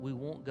We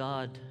want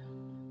God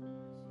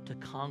to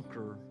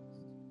conquer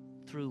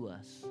through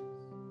us.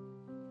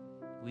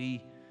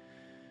 We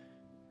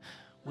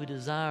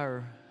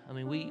desire,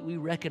 we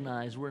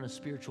recognize we're in a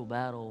spiritual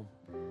battle,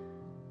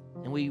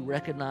 and we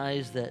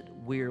recognize that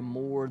we're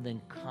more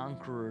than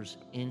conquerors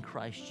in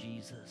Christ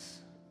Jesus.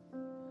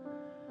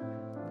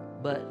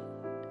 But,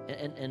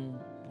 and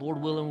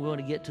Lord willing, we're going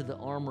to get to the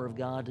armor of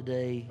God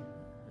today,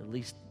 at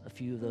least a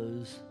few of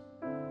those.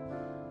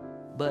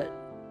 But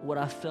what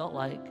I felt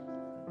like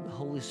the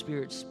Holy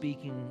Spirit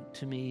speaking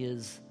to me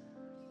is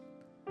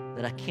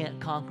that I can't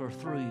conquer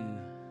through you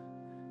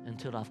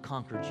until I've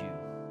conquered you.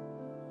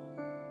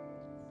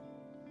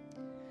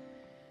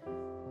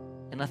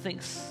 And I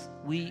think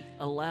we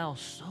allow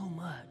so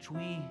much.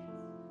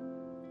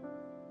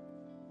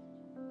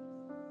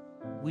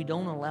 We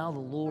don't allow the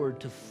Lord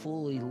to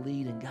fully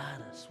lead and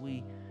guide us.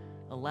 We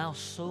allow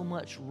so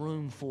much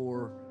room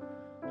for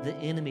the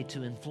enemy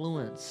to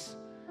influence.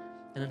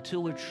 And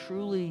until we're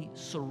truly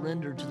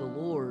surrendered to the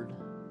Lord,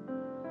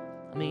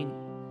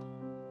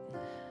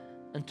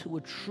 until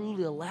we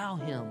truly allow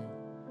Him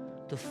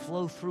to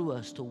flow through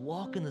us, to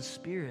walk in the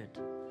Spirit,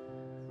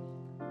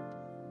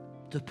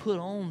 to put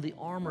on the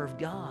armor of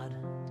God,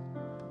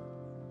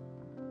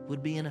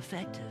 would be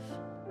ineffective.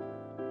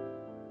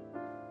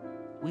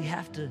 We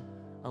have to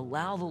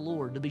allow the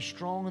Lord to be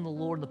strong in the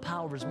Lord and the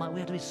power of His might.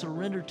 We have to be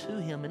surrendered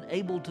to Him and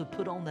able to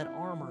put on that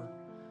armor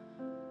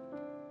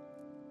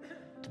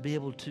to be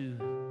able to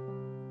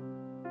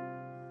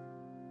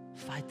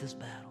fight this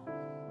battle.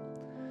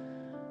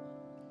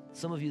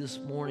 Some of you this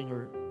morning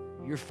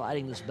you're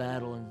fighting this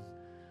battle, and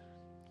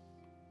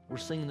we're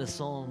singing this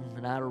song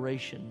in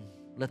adoration.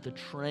 Let the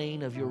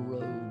train of your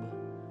robe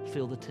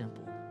fill the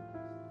temple.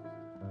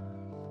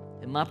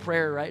 And my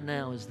prayer right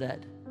now is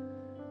that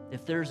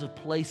if there's a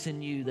place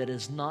in you that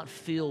is not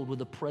filled with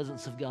the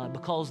presence of God,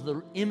 because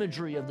the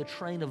imagery of the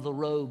train of the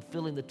robe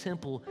filling the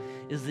temple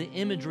is the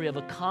imagery of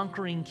a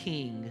conquering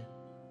king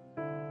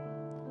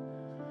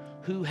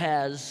who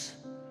has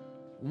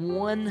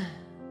won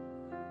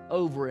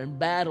over and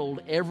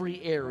battled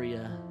every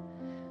area.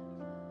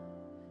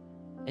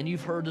 And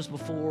you've heard this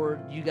before.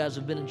 You guys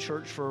have been in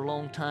church for a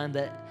long time,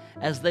 that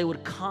as they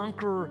would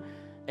conquer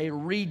a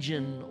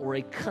region or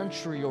a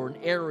country or an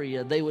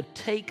area, they would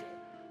take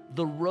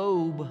the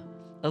robe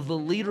of the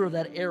leader of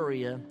that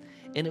area,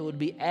 and it would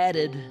be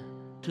added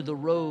to the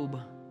robe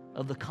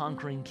of the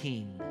conquering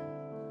king.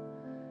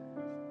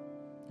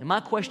 And my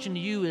question to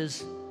you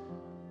is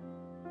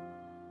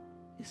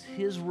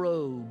his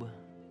robe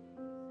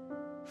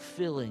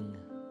filling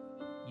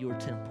your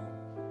temple?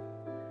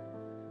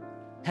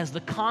 Has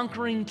the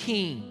conquering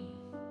king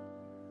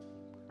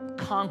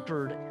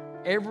conquered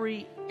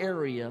every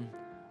area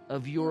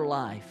of your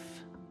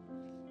life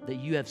that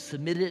you have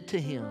submitted it to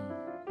him,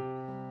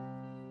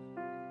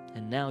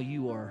 and now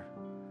you are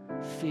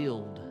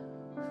filled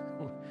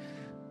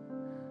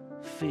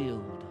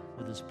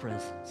with his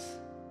presence?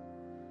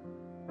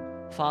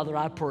 Father,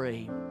 I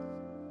pray.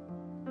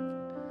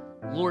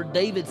 Lord,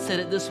 David said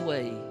it this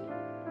way: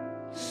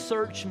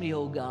 search me,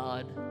 O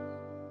God,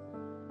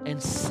 and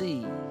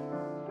see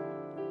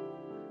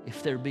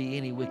if there be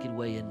any wicked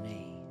way in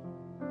me.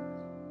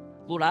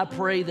 Lord, I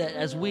pray that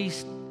as we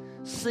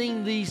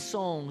sing these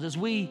songs, as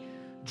we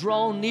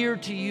draw near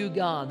to you,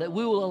 God, that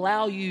we will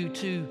allow you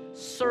to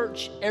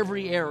search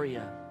every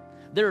area.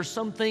 There are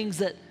some things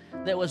that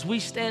as we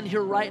stand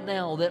here right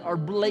now that are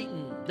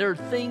blatant. There are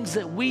things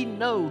that we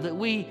know that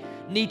we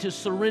need to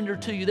surrender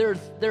to you. There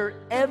are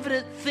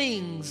evident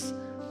things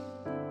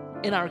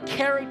in our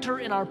character,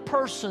 in our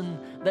person,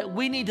 that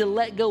we need to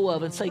let go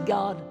of and say,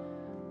 God,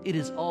 it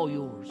is all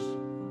yours.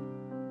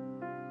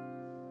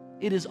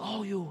 It is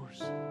all yours.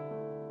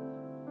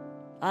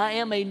 I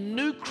am a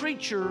new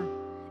creature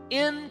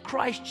in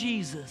Christ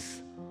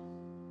Jesus.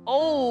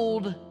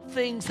 Old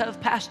things have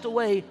passed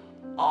away.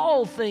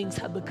 All things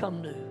have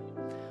become new.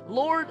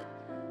 Lord,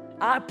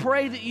 I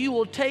pray that you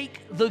will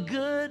take the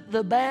good,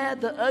 the bad,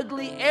 the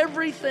ugly,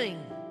 everything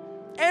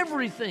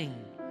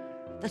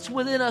that's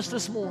within us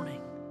this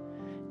morning.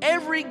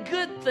 Every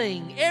good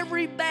thing,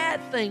 every bad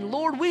thing.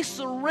 Lord, we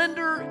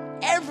surrender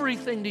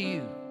everything to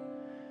you.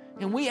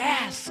 And we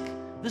ask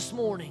this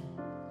morning,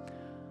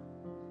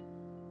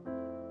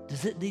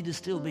 does it need to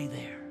still be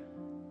there?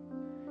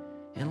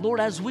 And Lord,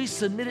 as we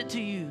submit it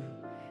to you,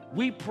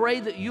 we pray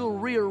that you'll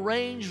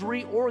rearrange,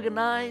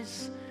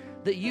 reorganize,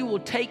 that you will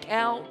take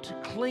out,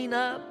 clean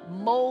up,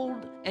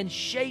 mold, and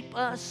shape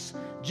us,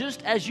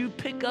 just as you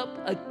pick up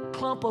a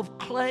clump of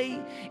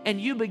clay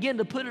and you begin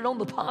to put it on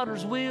the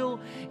potter's wheel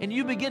and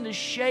you begin to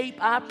shape.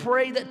 I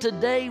pray that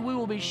today we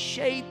will be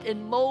shaped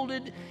and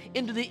molded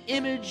into the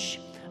image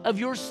of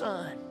your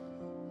Son,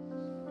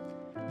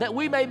 that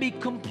we may be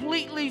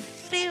completely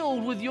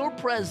filled with your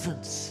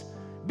presence,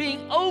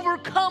 being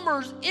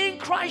overcomers in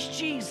Christ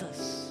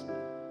Jesus,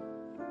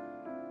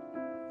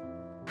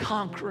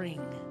 conquering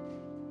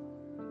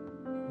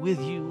with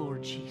you,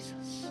 Lord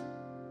Jesus.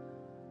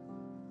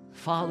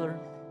 Father,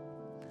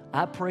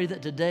 I pray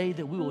that today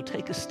that we will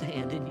take a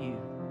stand in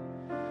you,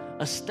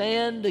 a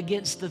stand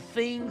against the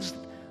things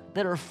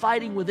that are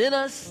fighting within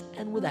us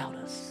and without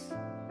us.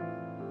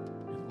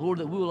 And Lord,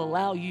 that we will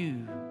allow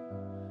you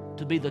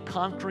to be the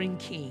conquering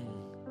king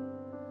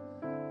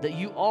that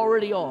you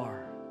already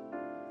are,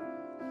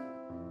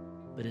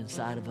 but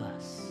inside of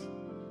us.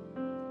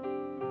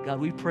 God,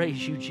 we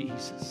praise you,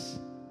 Jesus.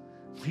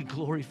 We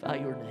glorify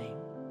your name.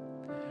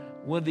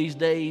 One of these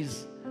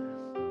days,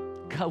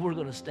 God, we're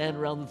going to stand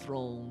around the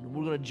throne and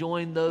we're going to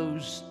join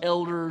those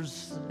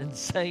elders and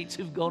saints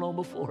who've gone on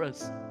before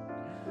us.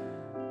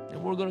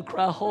 And we're going to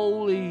cry,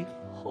 holy,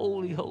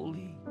 holy,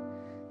 holy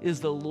is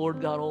the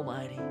Lord God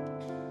Almighty,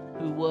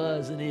 who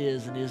was and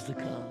is to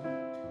come.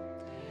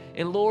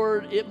 And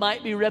Lord, it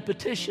might be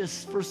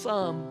repetitious for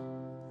some,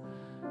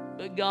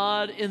 but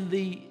God, in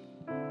the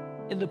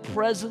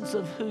presence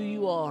of who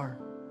you are,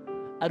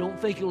 I don't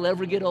think you'll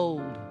ever get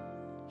old.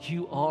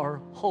 You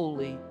are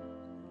holy.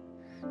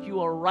 You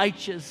are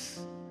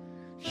righteous.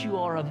 You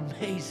are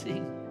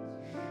amazing.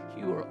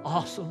 You are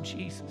awesome,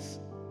 Jesus.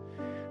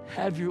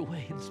 Have your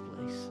way in this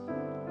place.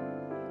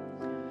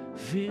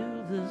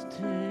 Fill this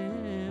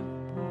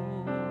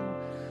temple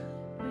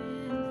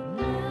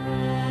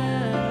with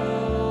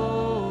adoration.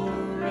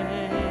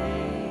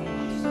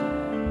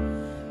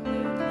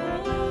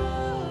 We're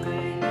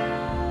pouring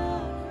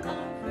out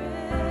our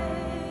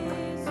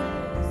praises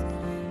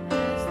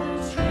as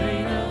the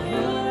train of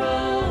your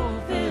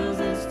robe fills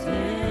this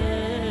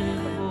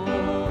temple.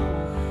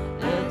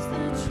 As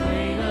the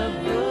train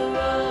of your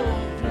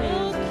robe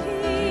fills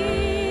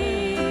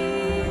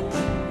Kings.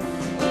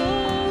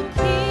 Oh,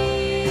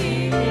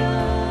 King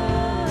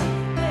of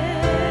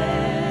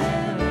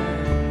heaven,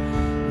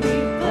 we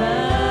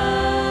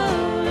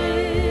bow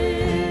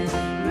in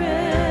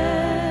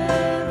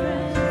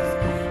reverence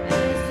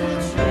as the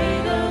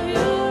train of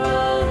your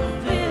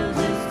robe fills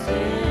this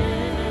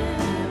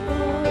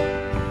temple.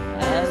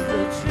 As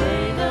the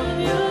train of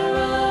your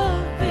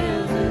robe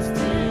fills this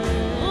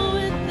temple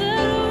with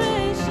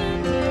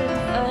adoration,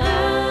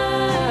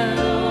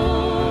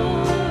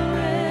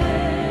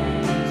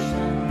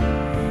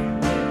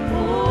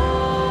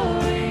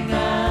 pouring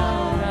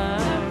out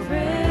our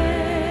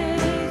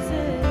praises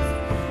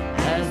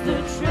as the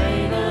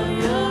train of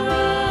your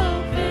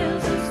robe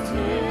fills this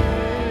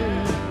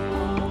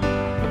temple.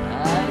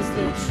 As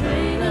the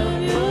train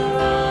of your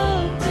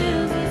robe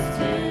fills this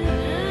temple.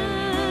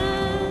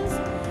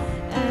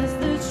 As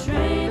the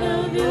train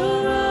of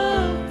your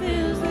robe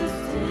fills this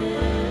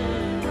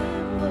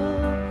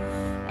temple.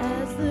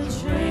 As the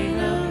train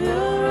of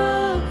your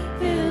robe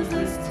fills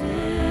this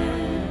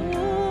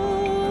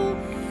temple.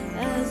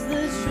 As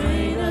the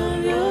train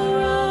of your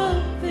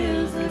robe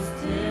fills this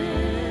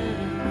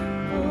temple.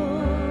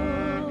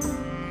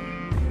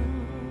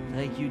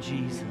 Thank you,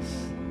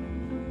 Jesus.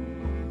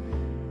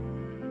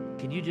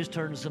 Can you just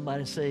turn to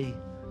somebody and say,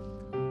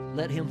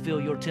 let him fill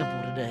your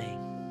temple today?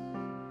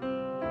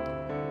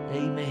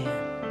 Amen.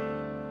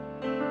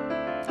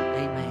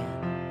 Amen.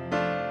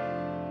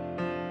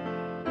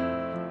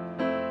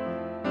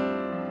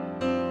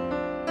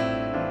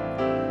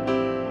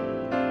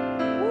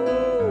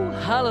 Woo,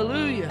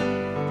 hallelujah.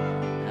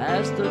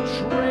 As the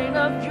train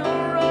of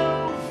your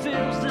robe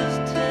fills this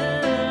temple.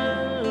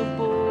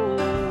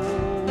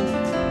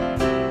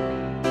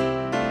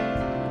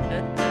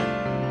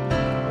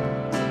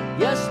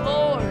 Yes,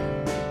 Lord.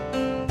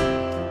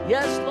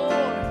 Yes,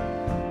 Lord.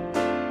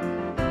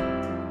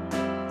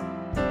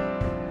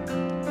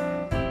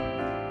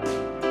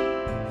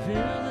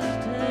 Fill this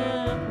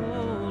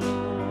temple,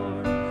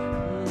 Lord.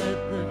 Let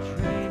the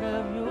train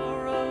of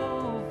your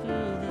robe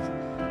fill this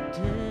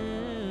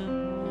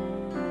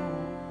temple.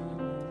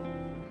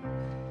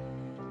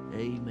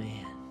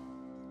 Amen.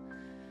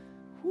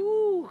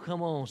 Woo,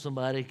 come on,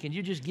 somebody. Can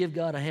you just give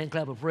God a hand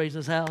clap of praise in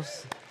this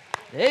house?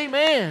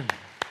 Amen.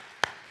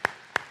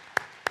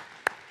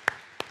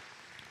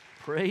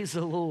 Praise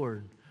the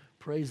Lord.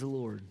 Praise the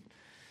Lord.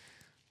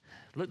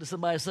 Look to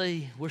somebody and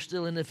say, we're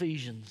still in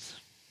Ephesians.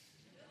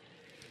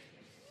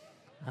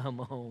 I'm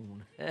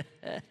on.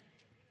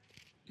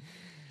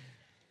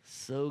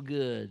 So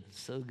good.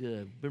 So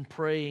good. Been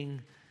praying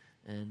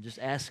and just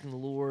asking the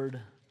Lord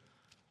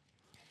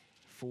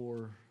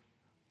for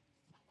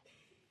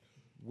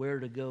where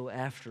to go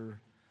after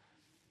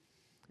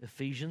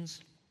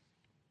Ephesians.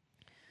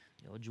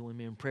 Y'all join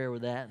me in prayer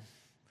with that.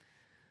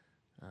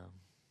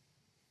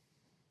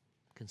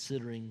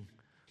 Considering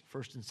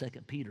 1st and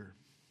 2nd Peter.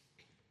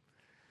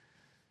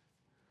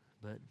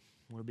 But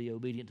I want to be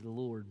obedient to the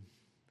Lord.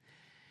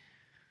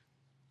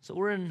 So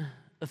we're in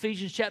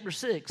Ephesians chapter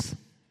 6.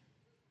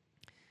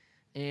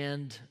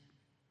 And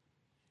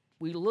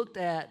we looked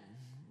at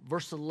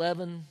verse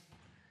 11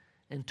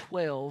 and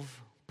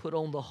 12. Put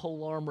on the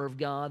whole armor of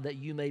God that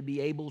you may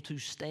be able to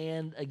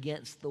stand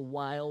against the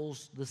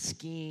wiles, the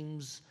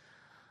schemes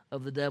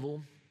of the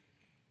devil.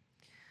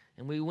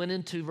 And we went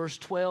into verse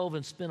 12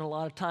 and spent a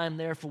lot of time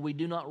there. For we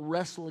do not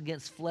wrestle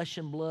against flesh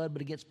and blood,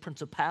 but against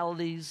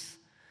principalities,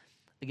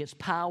 against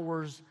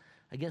powers,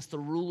 against the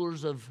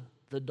rulers of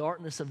the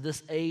darkness of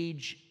this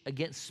age,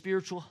 against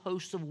spiritual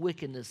hosts of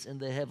wickedness in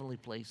the heavenly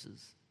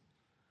places.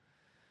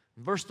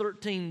 Verse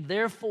 13,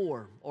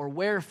 therefore, or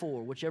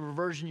wherefore, whichever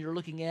version you're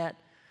looking at,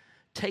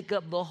 take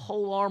up the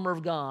whole armor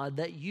of God,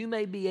 that you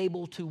may be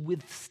able to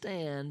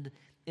withstand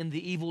in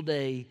the evil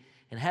day,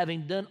 and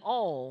having done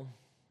all,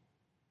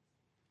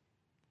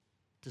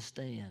 to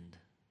stand.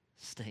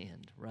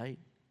 Stand, right?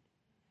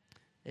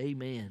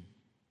 Amen.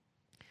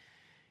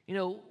 You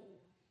know,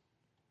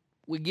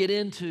 we get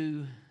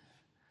into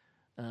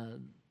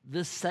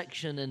this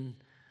section,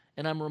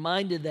 and I'm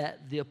reminded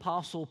that the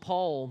Apostle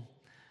Paul,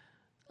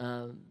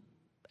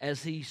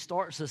 as he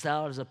starts us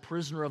out as a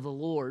prisoner of the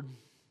Lord,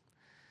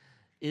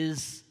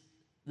 this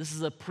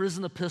is a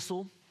prison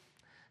epistle.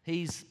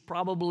 He's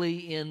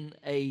probably in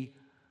a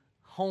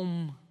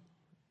homebound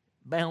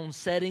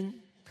setting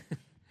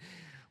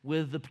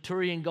with the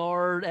Praetorian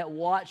Guard at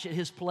watch at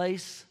his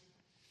place.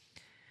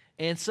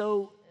 And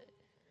so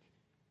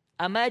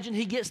I imagine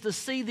he gets to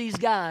see these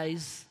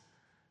guys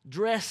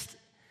dressed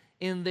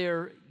in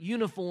their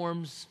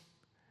uniforms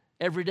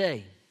every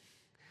day.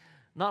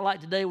 Not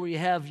like today where you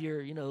have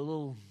your,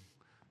 little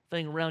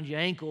thing around your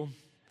ankle.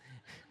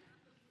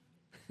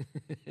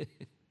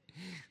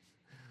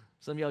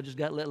 Some of y'all just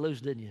got let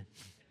loose, didn't you?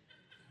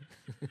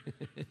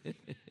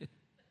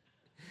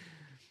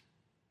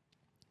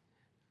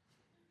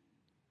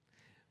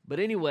 But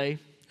anyway,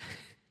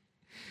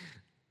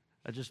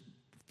 I just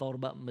thought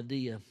about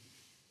Medea.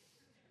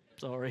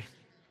 Sorry.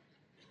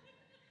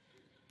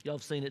 Y'all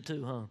have seen it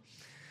too, huh?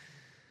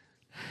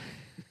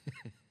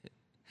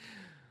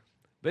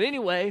 But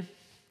anyway,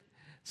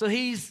 so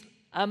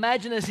I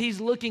imagine as he's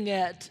looking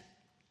at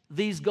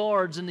these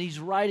guards and he's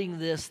writing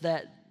this,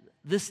 that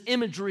this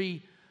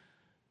imagery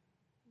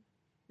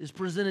is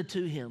presented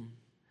to him.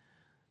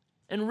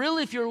 And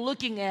really, if you're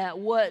looking at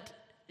what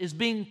is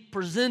being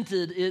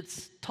presented,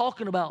 it's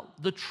talking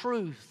about the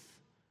truth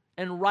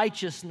and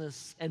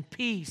righteousness and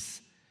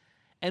peace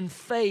and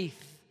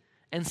faith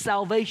and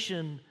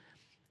salvation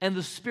and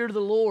the Spirit of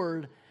the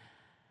Lord.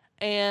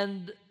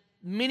 And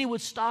many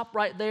would stop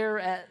right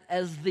there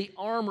as the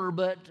armor,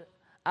 but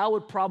I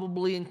would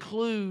probably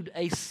include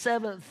a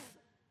seventh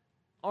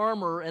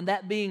armor, and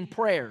that being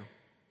prayer.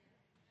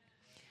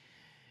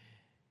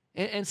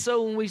 And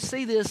so when we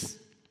see this,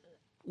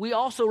 we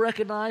also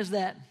recognize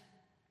that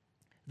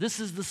this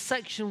is the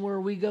section where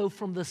we go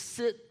from the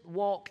sit,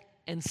 walk,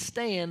 and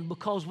stand,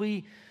 because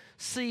we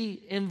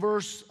see in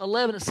verse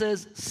 11 it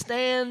says,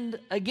 stand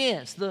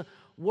against. The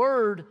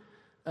word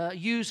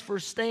used for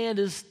stand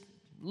is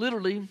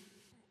literally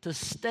to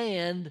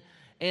stand,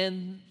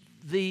 and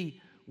the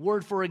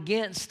word for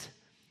against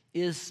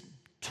is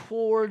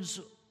towards.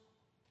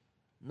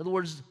 In other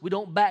words, we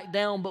don't back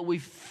down, but we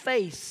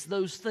face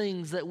those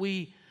things that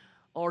we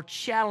are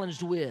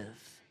challenged with.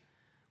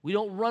 We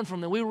don't run from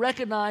them. We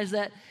recognize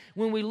that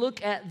when we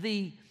look at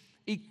the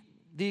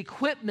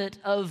equipment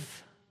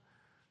of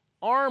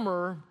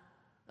armor,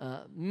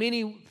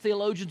 many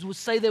theologians would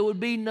say there would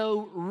be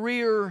no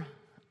rear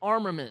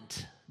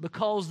armament,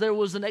 because there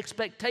was an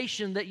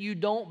expectation that you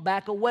don't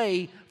back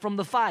away from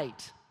the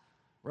fight,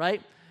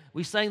 right?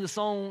 We sang the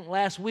song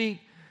last week,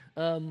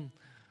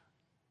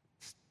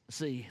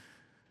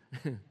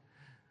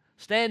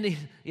 standing,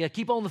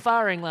 keep on the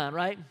firing line,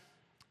 right?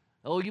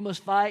 Oh, you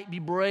must fight, be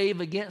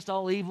brave against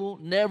all evil,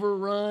 never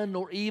run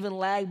nor even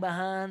lag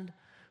behind.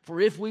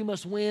 For if we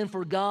must win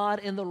for God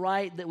in the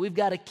right, that we've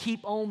got to keep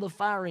on the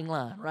firing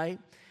line, right?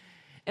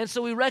 And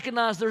so we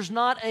recognize there's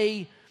not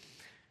a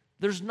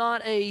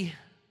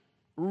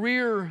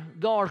rear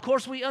guard. Of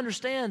course, we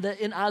understand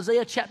that in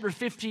Isaiah chapter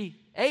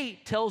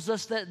 58 tells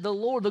us that the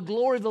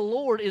glory of the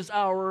Lord is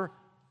our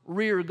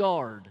rear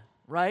guard,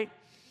 right?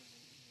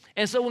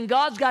 And so when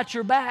God's got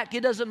your back,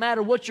 it doesn't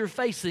matter what you're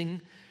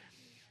facing.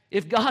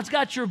 If God's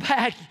got your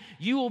back,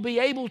 you will be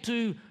able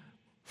to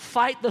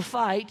fight the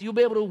fight. You'll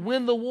be able to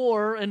win the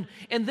war. And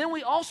then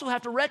we also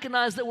have to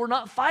recognize that we're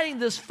not fighting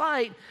this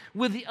fight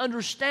with the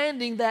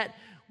understanding that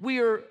we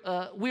are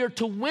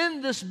to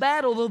win this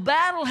battle. The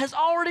battle has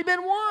already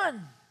been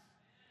won.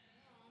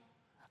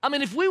 I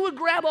mean, if we would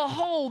grab a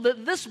hold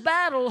that this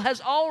battle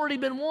has already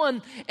been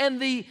won,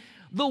 and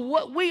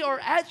what we are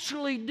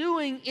actually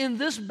doing in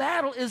this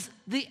battle is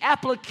the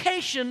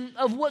application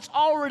of what's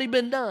already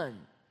been done.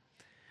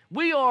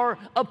 We are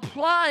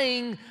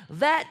applying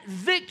that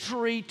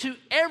victory to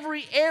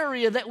every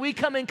area that we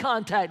come in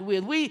contact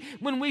with.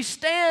 When we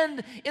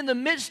stand in the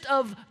midst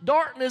of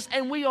darkness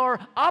and we are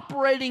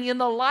operating in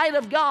the light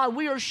of God,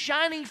 we are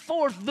shining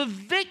forth the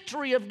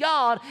victory of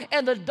God,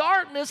 and the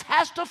darkness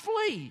has to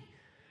flee.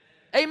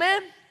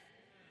 Amen?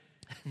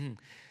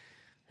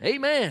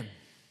 Amen.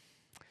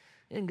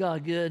 Isn't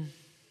God good?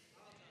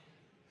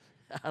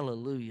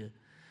 Hallelujah.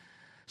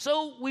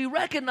 So we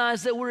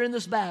recognize that we're in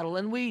this battle,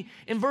 and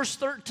in verse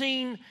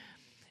 13,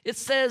 it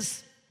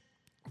says,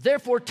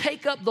 therefore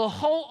take up the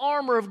whole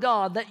armor of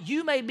God, that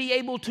you may be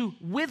able to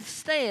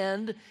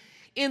withstand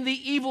in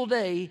the evil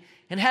day,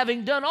 and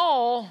having done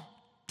all,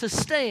 to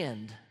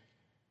stand.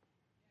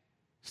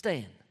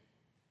 Stand.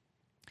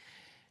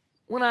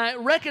 When I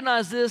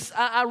recognize this,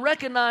 I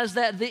recognize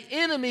that the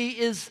enemy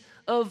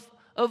of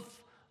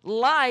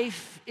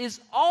life is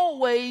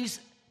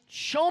always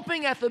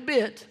chomping at the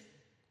bit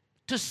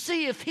to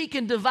see if he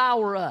can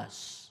devour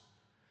us,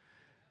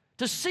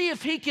 to see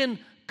if he can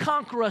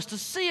conquer us, to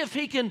see if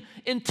he can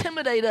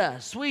intimidate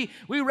us. We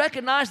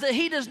recognize that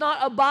he does not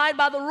abide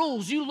by the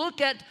rules. You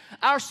look at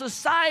our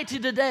society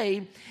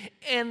today,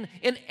 and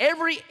in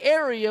every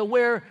area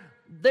where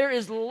there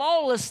is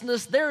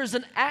lawlessness, there is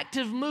an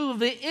active move of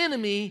the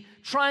enemy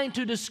trying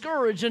to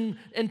discourage and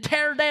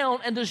tear down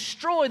and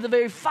destroy the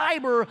very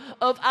fiber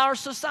of our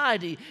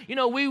society. You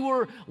know, we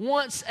were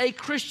once a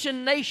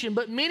Christian nation,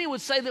 but many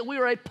would say that we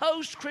are a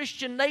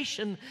post-Christian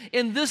nation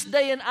in this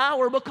day and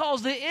hour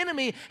because the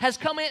enemy has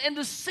come in and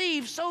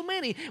deceived so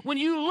many. When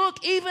you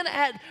look even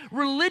at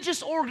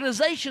religious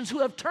organizations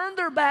who have turned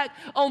their back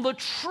on the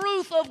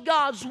truth of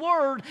God's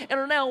word and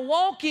are now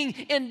walking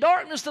in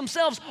darkness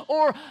themselves,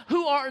 or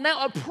who are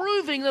now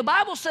approving, the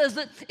Bible says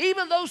that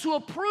even those who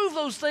approve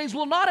those things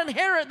will not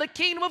inherit the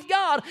kingdom of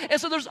God.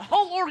 And so there's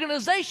whole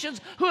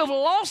organizations who have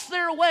lost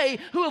their way,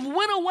 who have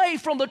went away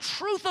from the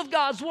truth of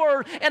God's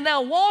word and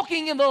now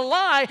walking in the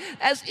lie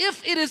as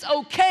if it is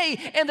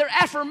okay, and their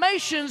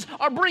affirmations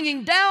are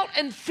bringing doubt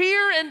and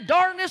fear and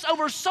darkness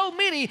over so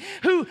many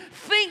who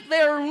think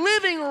they're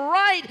living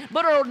right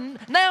but are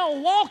now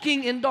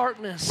walking in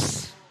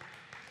darkness.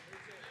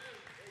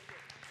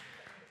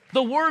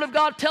 The Word of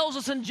God tells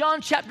us in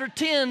John chapter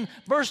 10,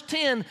 verse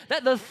 10,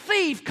 that the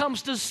thief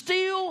comes to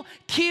steal,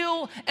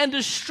 kill, and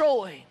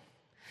destroy.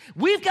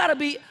 We've got to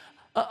be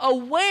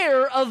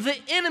aware of the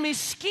enemy's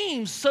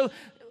schemes. So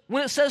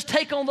when it says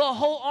take on the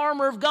whole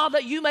armor of God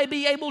that you may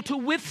be able to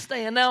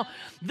withstand. Now,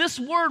 this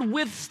word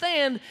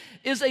withstand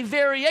is a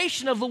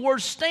variation of the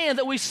word stand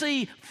that we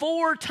see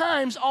 4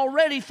 times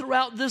already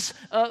throughout this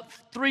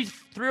three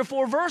or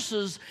four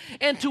verses.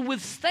 And to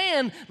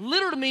withstand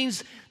literally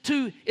means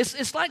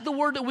it's like the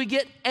word that we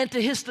get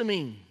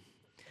antihistamine.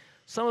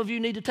 Some of you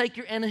need to take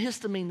your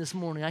antihistamine this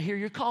morning. I hear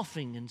you're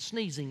coughing and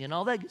sneezing and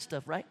all that good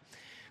stuff, right?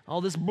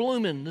 All this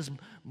blooming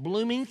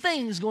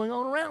things going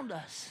on around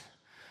us.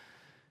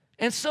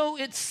 And so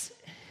it's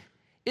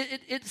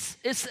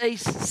a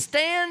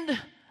stand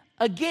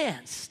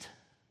against.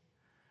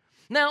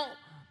 Now,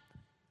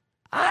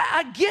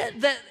 I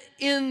get that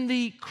in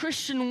the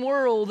Christian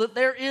world that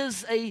there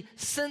is a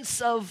sense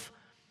of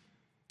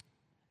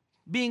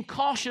being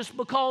cautious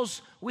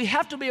because we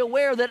have to be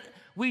aware that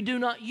we do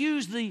not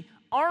use the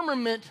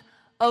armament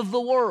of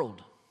the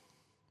world.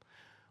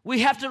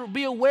 We have to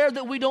be aware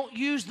that we don't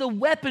use the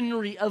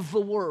weaponry of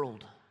the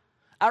world.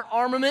 Our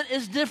armament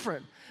is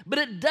different. But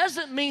it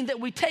doesn't mean that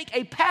we take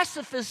a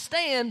pacifist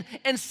stand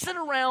and sit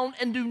around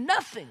and do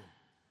nothing.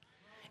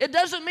 It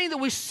doesn't mean that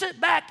we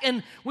sit back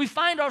and we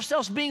find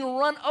ourselves being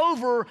run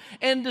over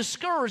and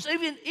discouraged.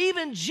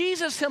 Even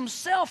Jesus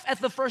himself,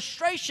 at the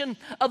frustration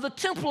of the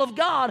temple of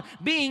God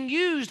being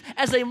used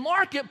as a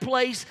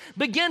marketplace,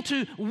 began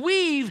to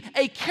weave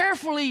a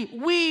carefully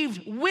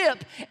weaved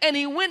whip, and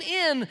he went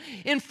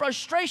in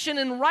frustration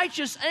and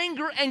righteous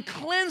anger and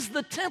cleansed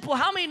the temple.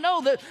 How many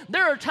know that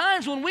there are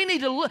times when we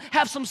need to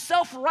have some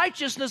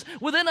self-righteousness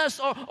within us,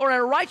 or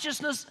a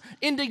righteousness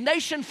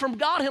indignation from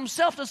God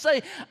himself to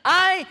say,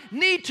 I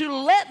need to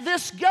let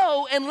this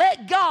go and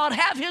let God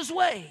have his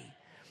way.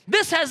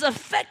 This has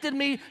affected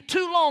me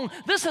too long.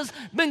 This has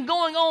been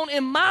going on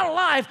in my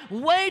life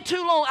way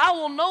too long. I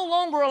will no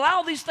longer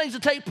allow these things to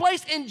take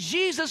place. In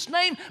Jesus'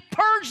 name,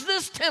 purge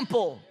this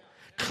temple.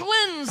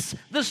 Cleanse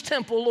this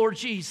temple, Lord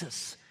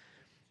Jesus.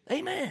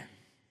 Amen.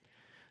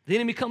 The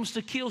enemy comes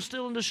to kill,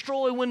 steal, and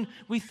destroy when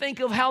we think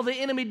of how the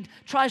enemy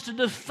tries to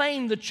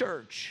defame the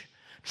church.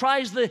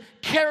 Tries the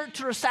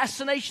character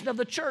assassination of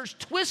the church,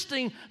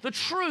 twisting the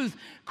truth,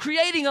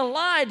 creating a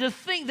lie to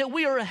think that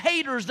we are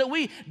haters, that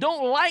we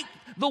don't like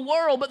the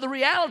world. But the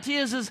reality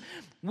is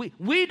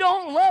we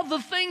don't love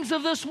the things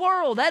of this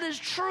world. That is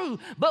true.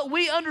 But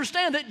we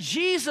understand that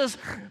Jesus,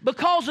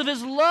 because of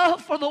his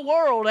love for the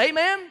world,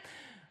 amen?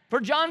 For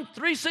John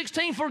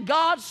 3:16, for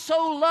God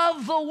so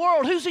loved the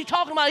world. Who's he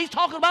talking about? He's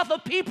talking about the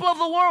people of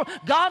the world.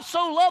 God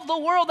so loved the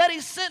world that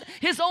he sent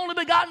his only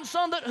begotten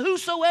Son, that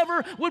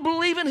whosoever would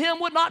believe in him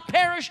would not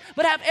perish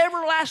but have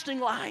everlasting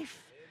life.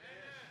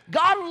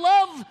 God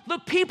loved the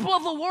people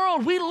of the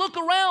world. We look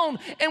around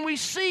and we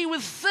see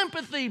with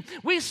sympathy,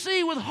 we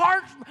see with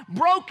heart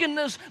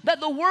brokenness that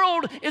the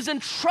world is in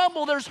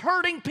trouble. There's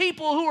hurting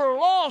people who are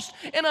lost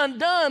and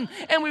undone.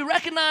 And we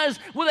recognize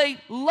with a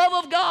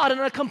love of God and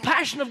a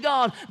compassion of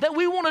God that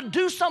we want to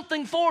do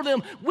something for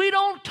them. We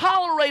don't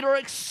tolerate or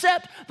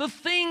accept the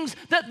things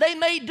that they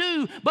may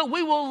do, but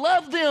we will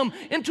love them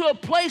into a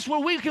place where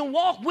we can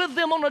walk with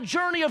them on a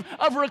journey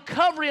of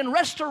recovery and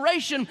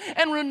restoration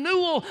and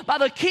renewal by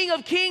the King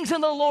of Kings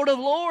and the Lord of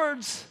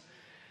Lords.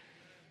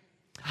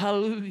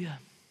 Hallelujah.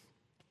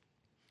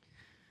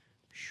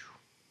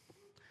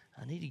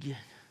 I need to get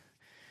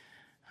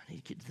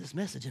to this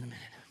message in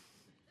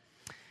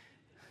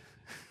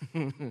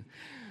a minute.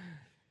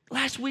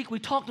 Last week we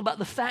talked about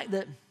the fact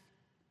that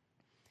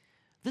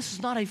this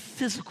is not a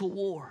physical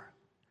war.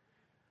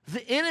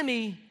 The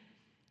enemy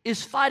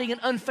is fighting an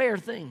unfair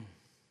thing.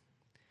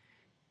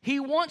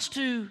 He wants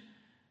to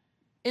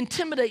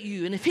intimidate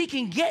you, and if he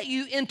can get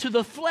you into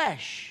the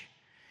flesh,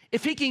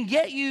 if he can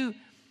get you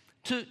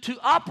to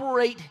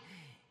operate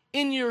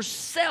in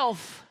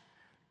yourself,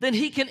 then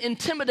he can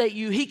intimidate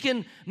you, he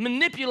can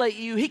manipulate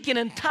you, he can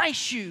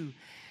entice you.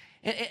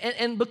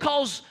 And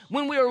because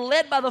when we are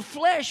led by the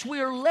flesh, we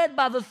are led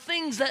by the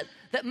things that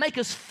make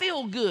us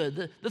feel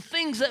good, the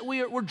things that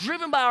we're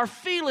driven by our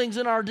feelings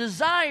and our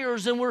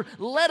desires, and we're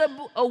led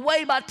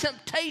away by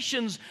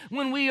temptations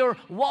when we are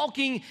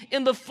walking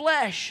in the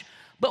flesh.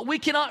 But we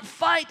cannot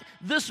fight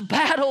this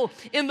battle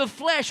in the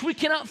flesh. We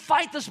cannot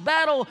fight this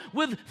battle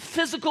with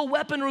physical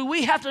weaponry.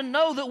 We have to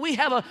know that we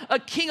have a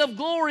King of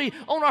glory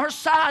on our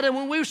side, and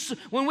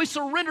when we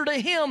surrender to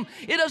him,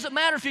 it doesn't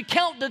matter if you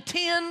count to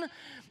 10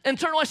 and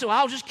turn away and say, well,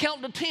 I'll just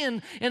count to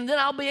 10 and then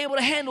I'll be able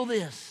to handle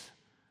this.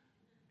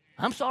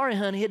 I'm sorry,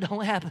 honey, it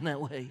don't happen that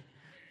way.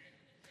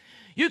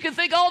 You can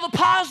think all the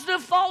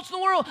positive thoughts in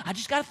the world. I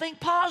just got to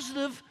think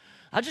positive.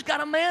 I just got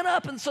to man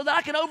up and so that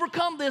I can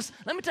overcome this.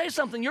 Let me tell you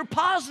something. Your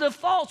positive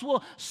thoughts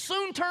will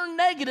soon turn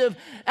negative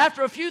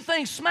after a few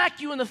things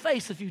smack you in the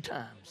face a few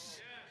times.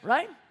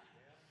 Right?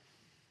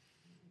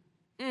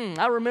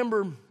 I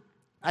remember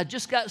I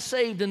just got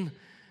saved and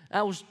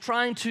I was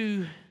trying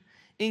to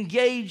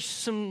engage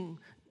some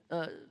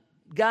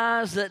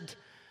guys that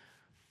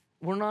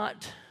were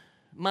not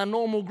my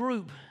normal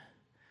group.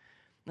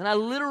 And I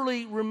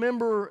literally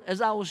remember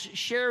as I was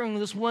sharing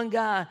with this one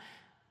guy,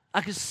 I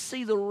could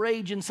see the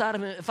rage inside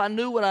of him. If I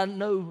knew what I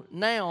know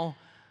now,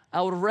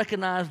 I would have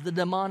recognized the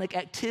demonic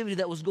activity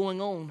that was going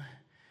on.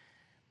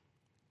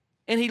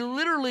 And he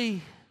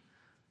literally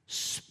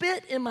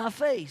spit in my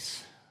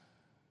face.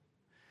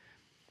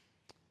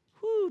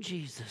 Whoo,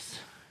 Jesus.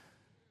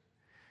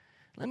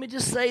 Let me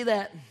just say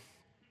that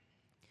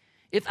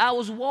if I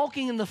was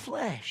walking in the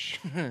flesh,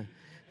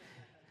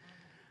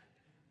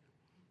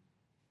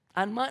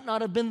 I might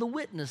not have been the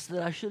witness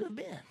that I should have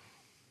been.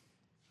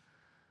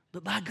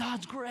 But by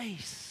God's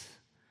grace,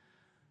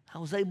 I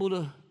was able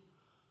to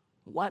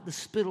wipe the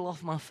spittle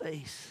off my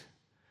face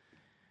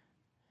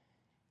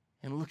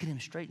and look at him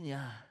straight in the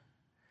eye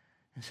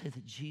and say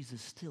that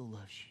Jesus still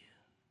loves you.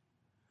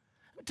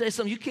 Let me tell you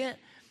something.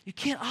 You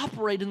can't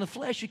operate in the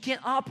flesh. You can't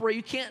operate.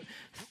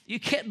 You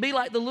can't be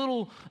like the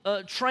little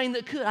train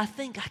that could. I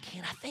think I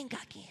can.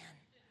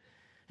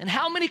 And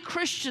how many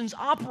Christians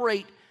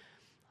operate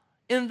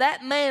in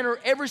that manner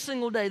every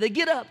single day? They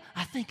get up.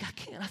 I think I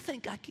can.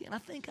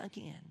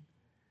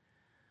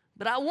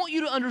 But I want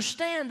you to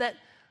understand that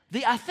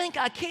the I think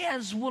I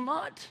cans will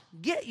not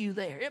get you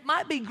there. It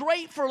might be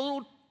great for a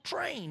little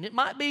train. It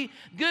might be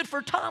good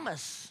for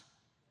Thomas,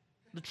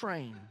 the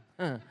train.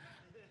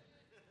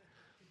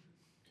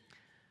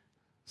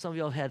 Some of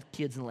y'all had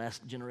kids in the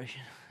last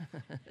generation.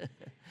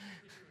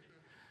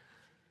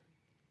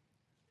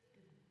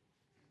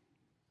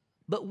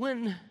 But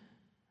when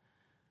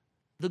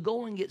the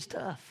going gets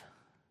tough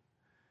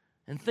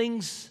and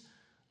things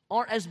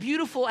aren't as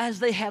beautiful as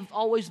they have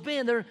always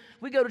been,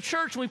 we go to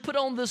church and we put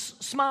on this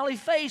smiley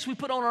face, we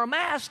put on our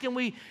mask, and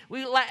we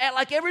act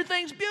like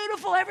everything's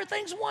beautiful,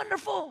 everything's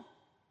wonderful.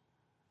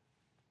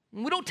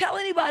 And we don't tell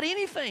anybody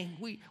anything.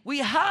 We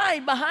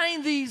hide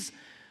behind these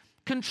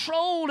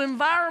controlled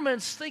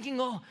environments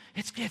thinking, oh,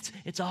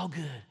 it's all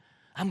good.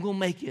 I'm going to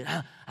make it.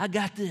 I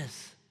got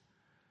this.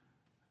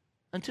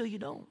 Until you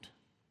don't.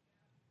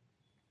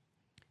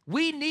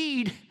 We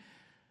need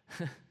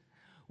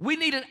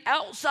an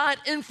outside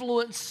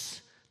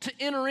influence to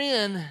enter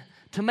in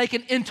to make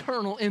an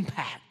internal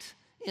impact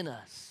in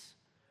us.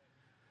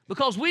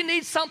 Because we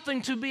need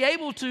something to be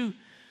able to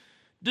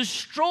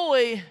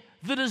destroy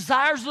the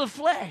desires of the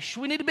flesh.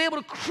 We need to be able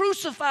to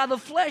crucify the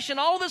flesh and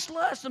all this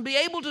lust and be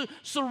able to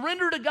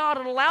surrender to God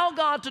and allow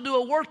God to do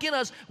a work in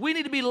us. We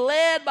need to be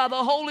led by the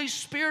Holy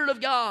Spirit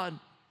of God.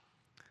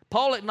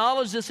 Paul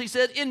acknowledged this. He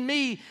said, in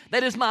me,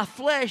 that is my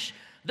flesh,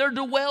 there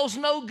dwells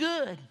no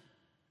good.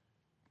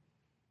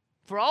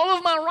 For all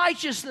of my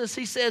righteousness,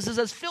 he says, is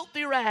as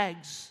filthy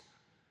rags.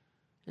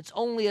 It's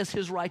only as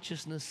his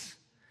righteousness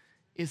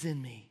is in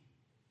me.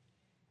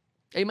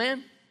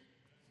 Amen?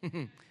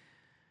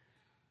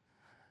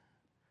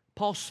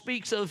 Paul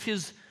speaks of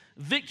his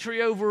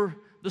victory over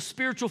the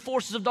spiritual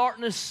forces of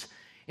darkness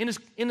in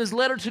his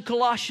letter to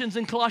Colossians.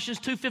 In Colossians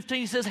 2:15,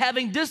 he says,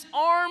 having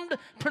disarmed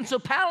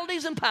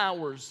principalities and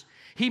powers,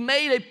 he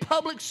made a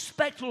public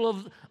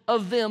spectacle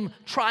of them,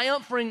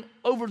 triumphing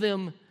over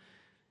them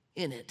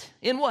in it.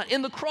 In what?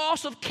 In the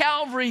cross of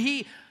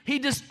Calvary, he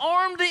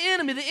disarmed the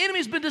enemy. The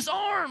enemy's been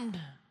disarmed.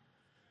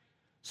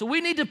 So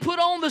we need to put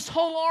on this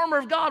whole armor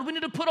of God. We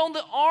need to put on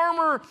the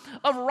armor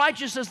of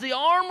righteousness, the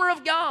armor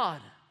of God.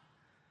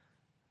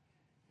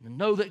 And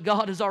know that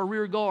God is our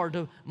rear guard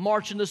to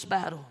march in this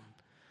battle.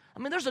 I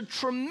mean, there's a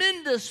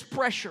tremendous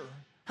pressure.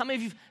 How many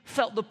of you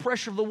felt the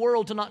pressure of the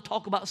world to not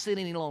talk about sin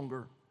any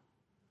longer?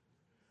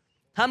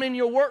 How many in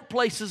your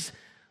workplaces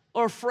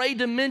are afraid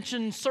to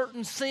mention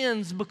certain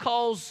sins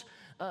because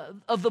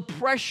of the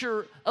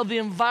pressure of the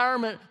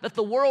environment that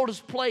the world has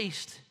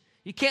placed?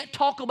 You can't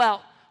talk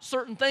about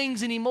certain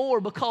things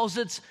anymore because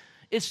it's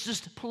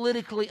just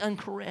politically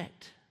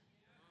incorrect.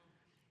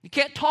 You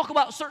can't talk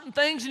about certain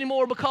things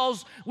anymore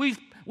because we've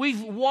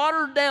We've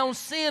watered down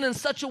sin in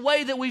such a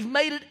way that we've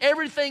made it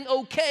everything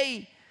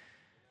okay.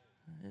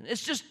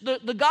 It's just,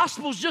 the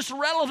gospel's just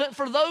relevant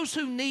for those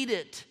who need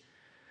it.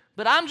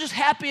 But I'm just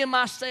happy in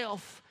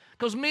myself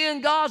because me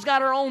and God's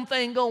got our own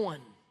thing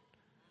going.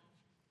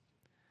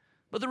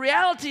 But the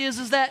reality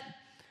is that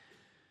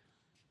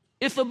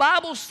if the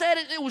Bible said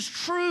it was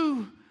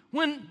true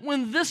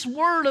when this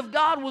word of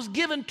God was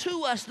given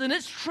to us, then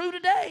it's true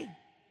today.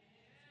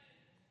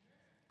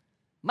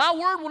 My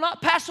word will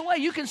not pass away.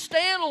 You can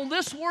stand on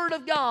this word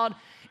of God.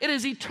 It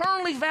is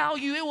eternally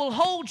valued. It will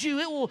hold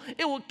you.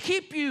 It will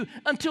keep you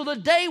until the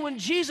day when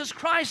Jesus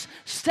Christ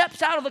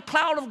steps out of the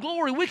cloud of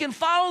glory. We can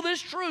follow this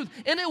truth,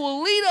 and it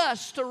will lead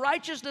us to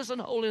righteousness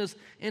and holiness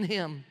in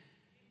Him.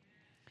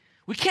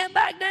 We can't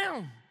back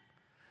down.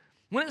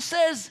 When it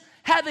says,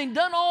 having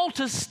done all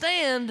to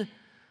stand,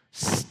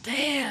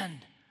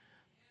 stand.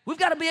 We've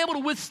got to be able to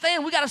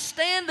withstand. We've got to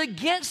stand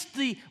against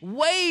the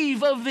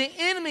wave of the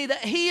enemy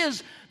that he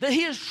is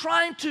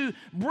trying to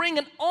bring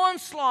an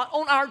onslaught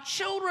on our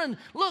children.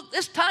 Look,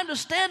 it's time to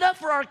stand up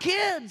for our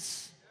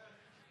kids.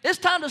 It's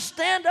time to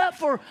stand up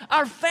for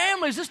our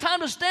families. It's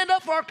time to stand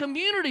up for our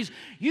communities.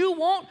 Do you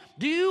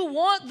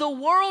want the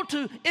world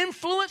to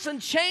influence and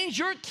change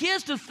your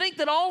kids to think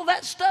that all of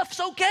that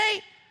stuff's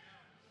okay?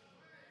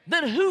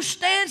 Then who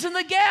stands in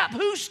the gap?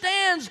 Who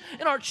stands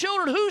in our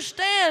children? Who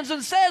stands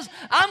and says,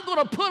 I'm going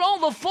to put on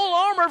the full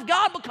armor of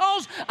God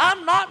because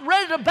I'm not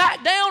ready to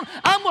back down.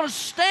 I'm going to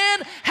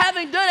stand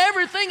having done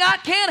everything I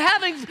can,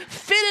 having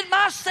fitted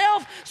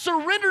myself,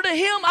 surrendered to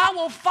Him. I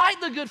will fight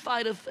the good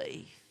fight of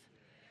faith.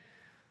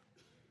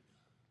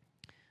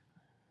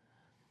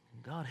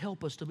 God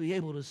help us to be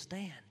able to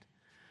stand.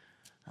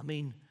 I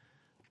mean,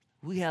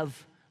 we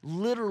have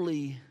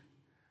literally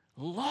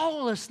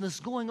lawlessness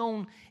going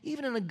on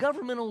even in a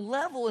governmental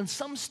level in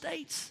some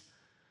states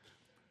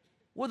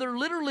where they're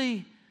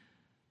literally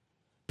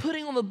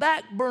putting on the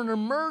back burner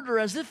murder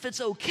as if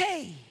it's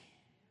okay.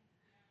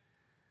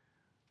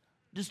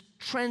 Just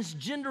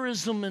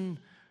transgenderism and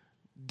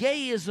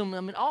gayism,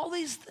 I mean, all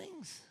these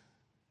things.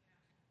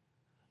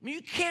 I mean,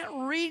 you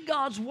can't read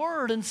God's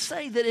word and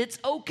say that it's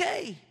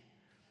okay.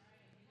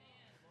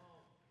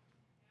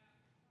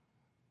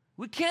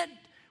 We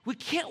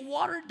can't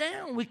water it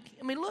down.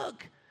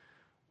 Look,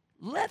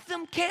 let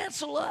them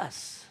cancel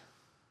us.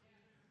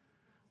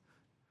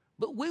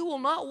 But we will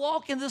not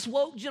walk in this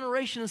woke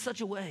generation in such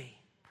a way.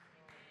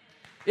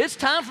 It's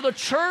time for the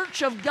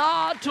church of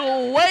God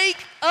to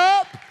wake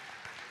up,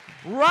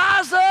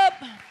 rise up,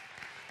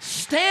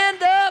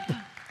 stand up,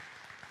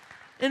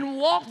 and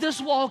walk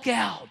this walk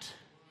out.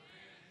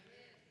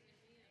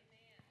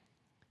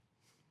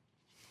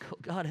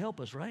 God help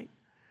us, right?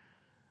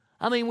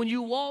 I mean, when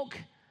you walk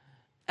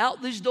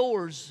out these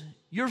doors,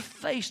 you're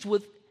faced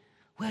with,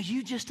 well,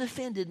 you just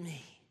offended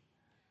me.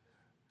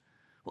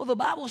 Well, the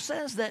Bible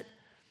says that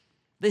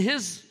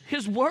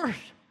His word,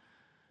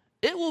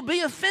 it will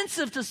be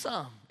offensive to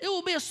some. It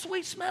will be a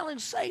sweet-smelling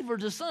savor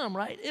to some,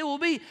 right? It will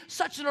be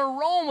such an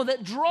aroma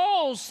that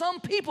draws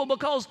some people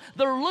because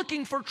they're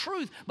looking for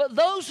truth. But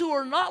those who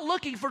are not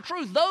looking for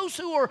truth, those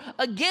who are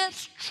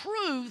against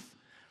truth,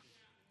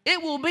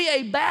 it will be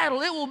a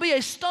battle. It will be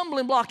a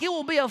stumbling block. It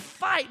will be a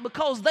fight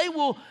because they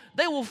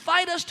will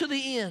fight us to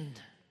the end.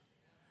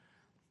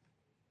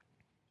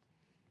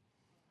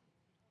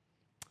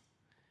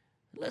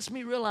 It lets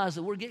me realize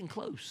that we're getting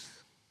close.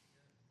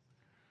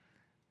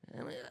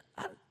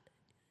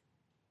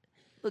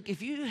 Look,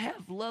 if you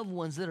have loved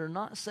ones that are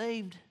not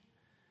saved,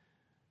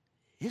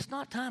 it's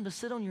not time to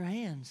sit on your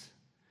hands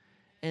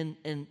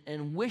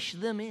and wish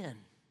them in.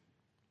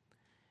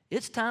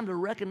 It's time to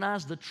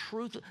recognize the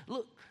truth.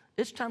 Look,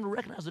 it's time to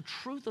recognize the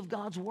truth of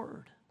God's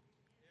word.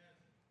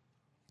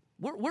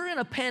 We're in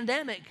a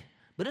pandemic,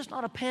 but it's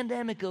not a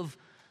pandemic of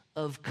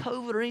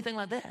COVID or anything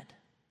like that.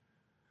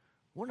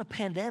 We're in a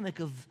pandemic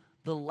of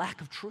the lack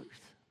of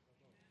truth.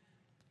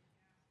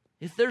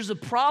 If there's a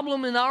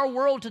problem in our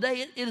world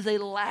today, it is a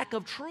lack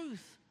of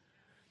truth.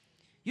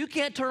 You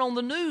can't turn on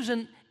the news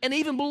and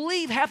even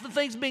believe half the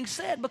things being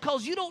said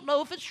because you don't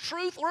know if it's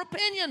truth or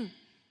opinion.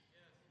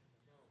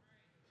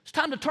 It's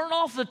time to turn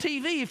off the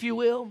TV, if you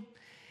will,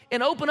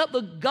 and open up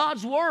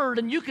God's Word,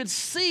 and you could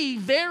see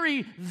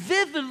very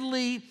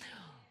vividly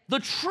the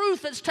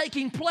truth that's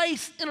taking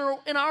place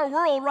in our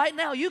world right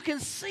now. You can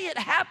see it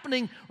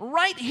happening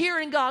right here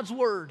in God's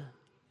Word.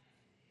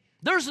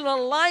 There's an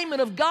alignment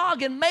of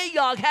Gog and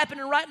Magog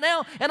happening right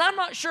now, and I'm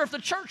not sure if the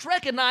church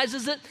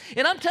recognizes it.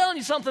 And I'm telling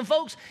you something,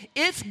 folks,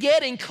 it's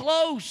getting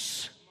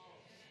close.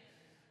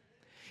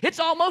 It's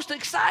almost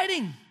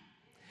exciting.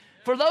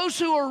 For those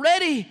who are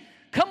ready,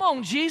 come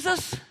on,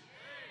 Jesus.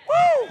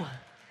 Woo!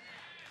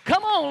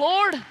 Come on,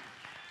 Lord.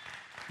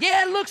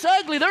 Yeah, it looks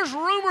ugly. There's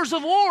rumors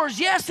of wars.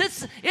 Yes,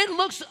 it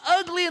looks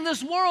ugly in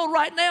this world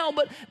right now,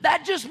 but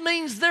that just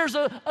means there's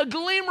a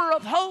glimmer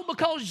of hope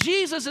because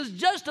Jesus is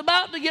just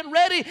about to get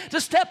ready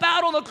to step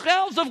out on the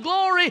clouds of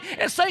glory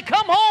and say,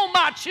 come home,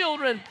 my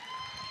children.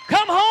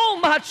 Come home,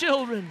 my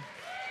children.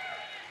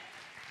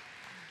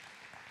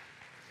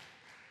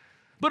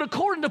 But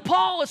according to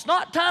Paul, it's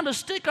not time to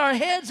stick our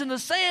heads in the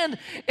sand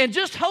and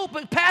just hope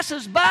it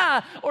passes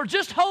by, or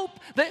just hope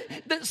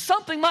that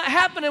something might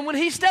happen, and when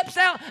he steps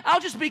out, I'll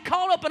just be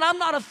caught up and I'm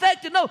not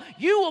affected. No,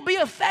 you will be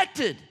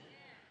affected.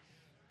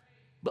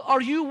 But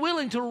are you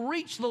willing to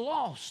reach the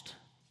lost?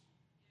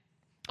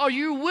 Are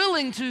you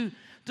willing to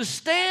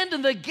stand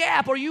in the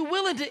gap? Are you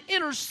willing to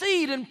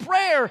intercede in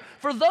prayer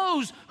for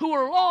those who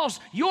are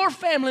lost, your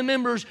family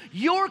members,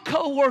 your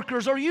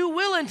co-workers? Are you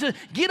willing to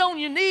get on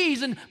your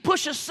knees and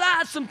push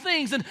aside some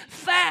things and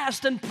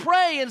fast and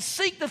pray and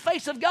seek the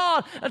face of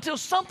God until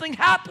something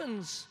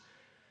happens?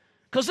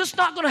 Because it's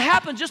not going to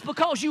happen just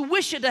because you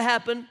wish it to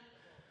happen.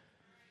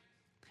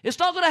 It's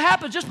not going to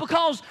happen just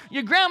because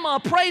your grandma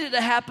prayed it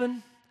to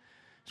happen.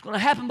 It's going to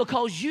happen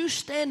because you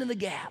stand in the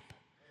gap.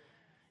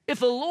 If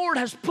the Lord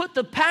has put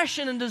the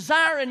passion and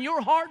desire in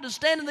your heart to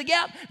stand in the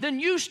gap, then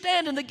you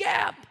stand in the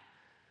gap.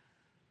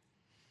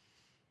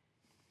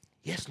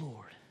 Yes,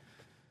 Lord.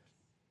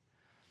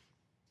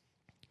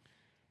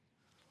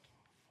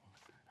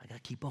 I got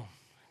to keep on.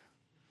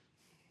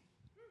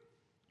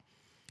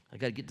 I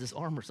got to get this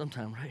armor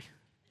sometime, right?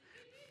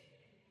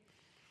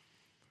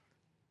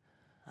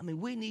 I mean,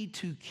 we need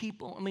to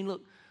keep on. I mean,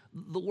 look,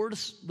 the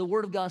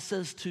word of God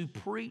says to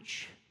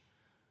preach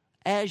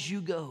as you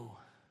go.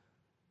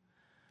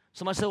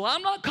 Somebody said, well,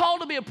 I'm not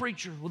called to be a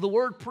preacher. Well, the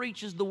word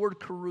preach is the word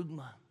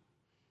kerugma.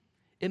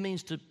 It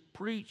means to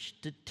preach,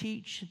 to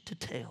teach, to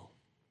tell.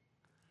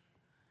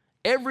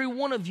 Every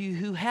one of you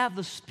who have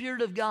the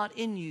Spirit of God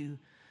in you,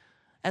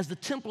 as the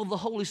temple of the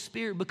Holy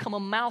Spirit, become a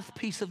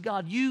mouthpiece of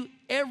God.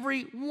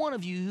 Every one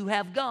of you who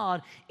have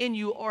God in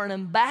you are an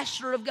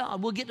ambassador of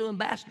God. We'll get to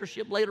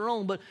ambassadorship later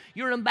on, but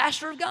you're an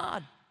ambassador of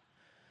God.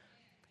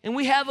 And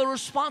we have a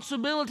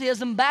responsibility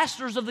as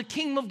ambassadors of the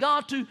kingdom of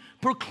God to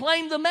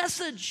proclaim the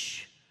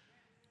message.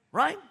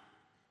 Right?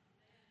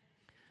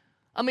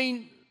 I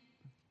mean,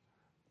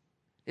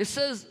 it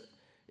says,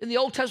 in the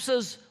Old Testament,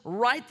 it says,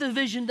 write the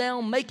vision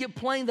down, make it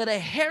plain that a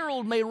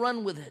herald may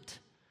run with it.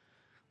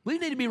 We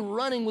need to be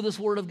running with this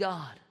word of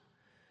God.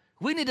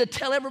 We need to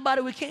tell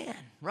everybody we can,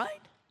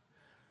 right?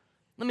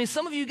 I mean,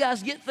 some of you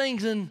guys get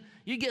things and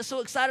you get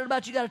so excited about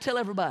it, you got to tell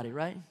everybody,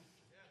 right?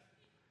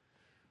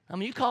 I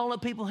mean, you calling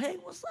up people, hey,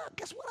 what's up?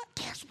 Guess what?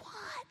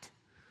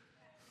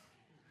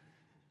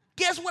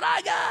 Guess what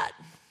I got?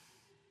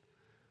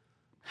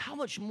 How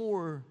much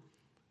more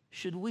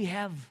should we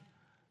have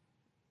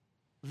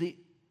the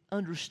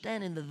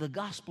understanding that the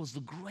gospel is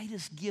the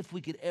greatest gift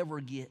we could ever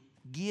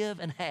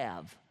give and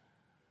have?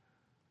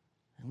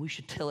 And we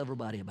should tell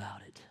everybody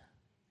about it.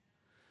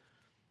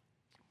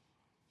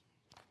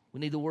 We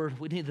need the word,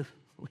 we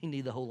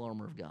need the whole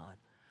armor of God.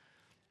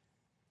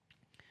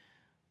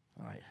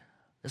 All right,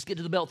 let's get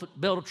to the belt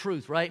of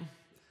truth, right?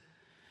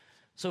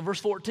 So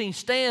verse 14,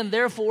 stand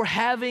therefore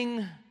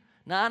having,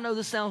 now I know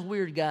this sounds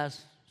weird,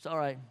 guys. It's all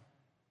right.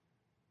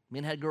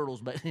 Men had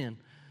girdles back then.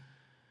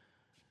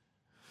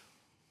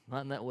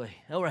 Not in that way.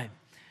 All right.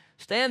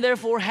 Stand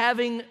therefore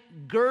having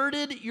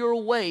girded your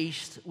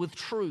waist with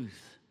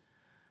truth,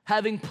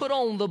 having put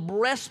on the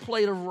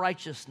breastplate of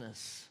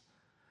righteousness.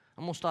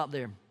 I'm going to stop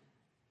there.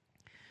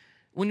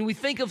 When we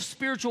think of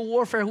spiritual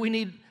warfare, we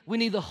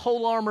need the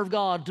whole armor of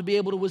God to be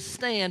able to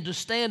stand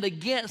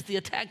against the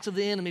attacks of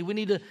the enemy. We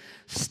need to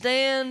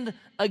stand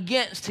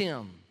against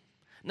him.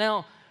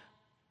 Now,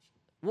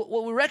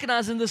 what we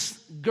recognize in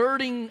this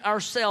girding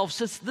ourselves,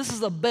 this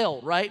is a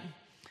belt, right?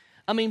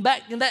 I mean,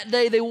 back in that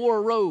day, they wore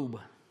a robe.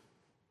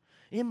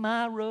 In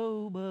my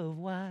robe of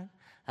white,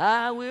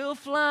 I will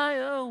fly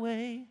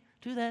away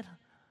to that.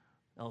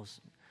 Oh,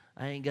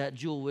 I ain't got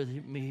Jewel with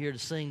me here to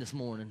sing this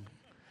morning.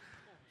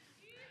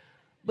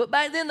 But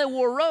back then, they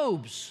wore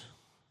robes.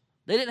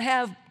 They didn't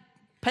have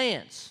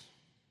pants.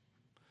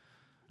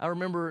 I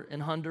remember in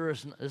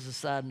Honduras, as a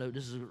side note,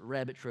 this is a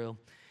rabbit trail.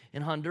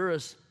 In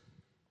Honduras,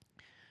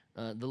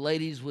 the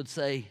ladies would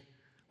say,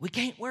 we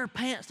can't wear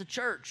pants to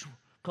church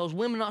because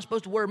women are not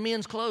supposed to wear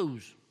men's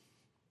clothes.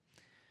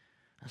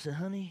 I said,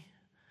 honey,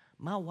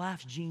 my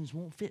wife's jeans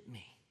won't fit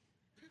me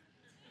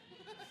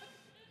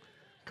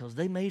because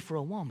they made for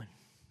a woman,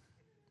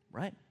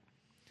 right?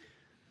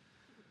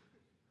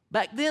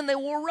 Back then, they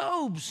wore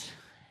robes.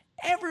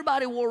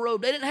 Everybody wore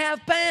robes. They didn't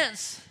have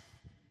pants.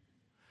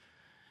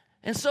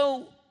 And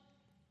so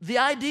the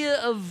idea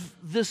of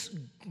this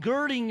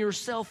girding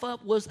yourself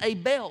up was a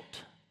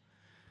belt.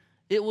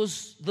 It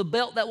was the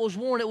belt that was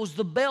worn. It was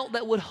the belt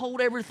that would hold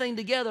everything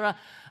together.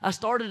 I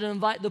started to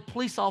invite the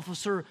police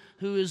officer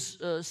who is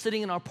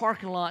sitting in our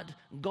parking lot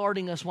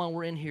guarding us while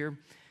we're in here.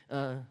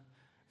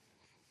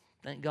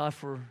 Thank God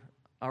for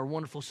our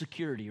wonderful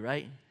security,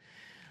 right?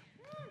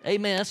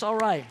 Amen. That's all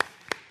right.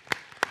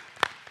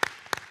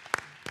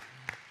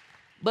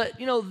 But,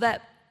 you know,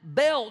 that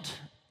belt,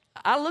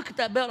 I look at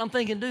that belt, I'm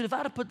thinking, dude, if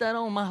I'd have put that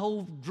on, my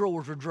whole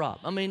drawers would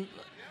drop. I mean,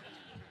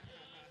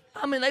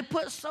 they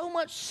put so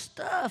much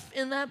stuff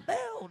in that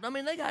belt. I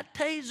mean, they got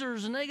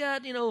tasers and they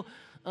got,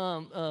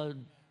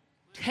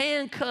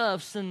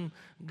 handcuffs and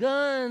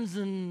guns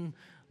and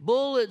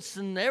bullets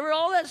and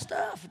all that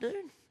stuff, dude.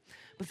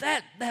 But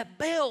that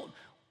belt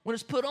when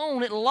it's put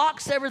on, it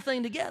locks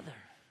everything together.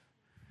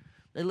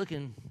 They're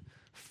looking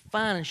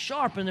fine and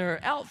sharp in their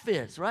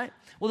outfits, right?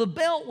 Well, the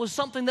belt was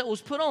something that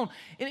was put on.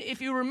 And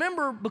if you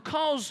remember,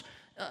 because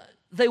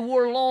they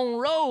wore long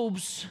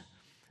robes,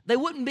 they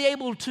wouldn't be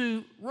able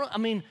to run. I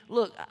mean,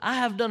 look, I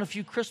have done a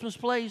few Christmas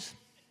plays.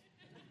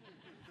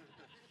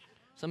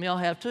 Some of y'all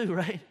have too,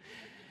 right?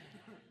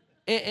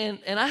 And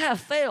I have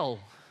failed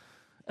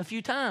a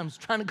few times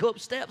trying to go up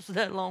steps with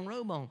that long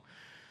robe on.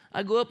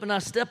 I go up and I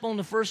step on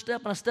the first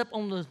step and I step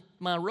on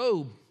my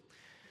robe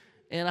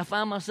and I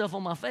find myself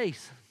on my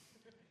face.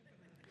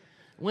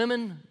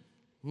 Women,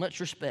 much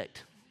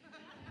respect.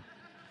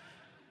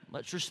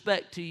 Much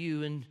respect to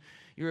you and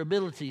your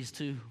abilities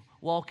to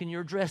walk in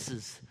your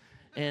dresses,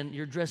 and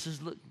your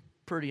dresses look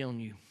pretty on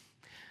you.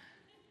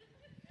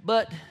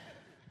 But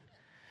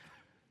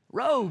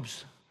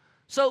robes.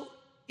 So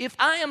if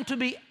I am to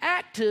be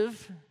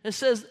active, it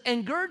says,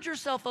 and gird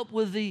yourself up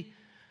with the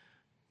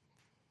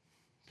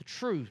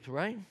truth,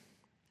 right?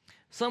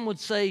 Some would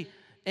say,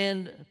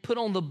 and put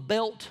on the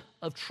belt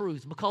of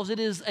truth, because it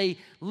is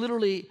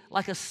literally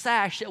like a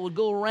sash that would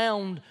go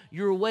around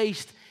your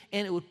waist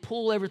and it would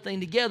pull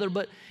everything together.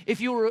 But if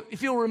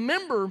you'll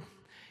remember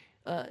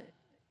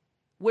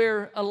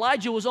where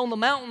Elijah was on the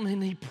mountain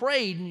and he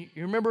prayed, and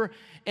you remember,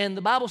 and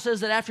the Bible says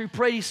that after he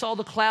prayed, he saw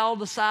the cloud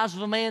the size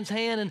of a man's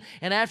hand,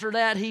 and after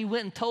that he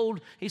went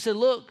and he said,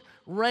 look,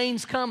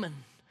 rain's coming.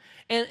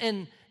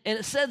 And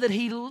it said that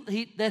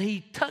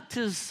he tucked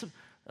his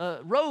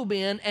robe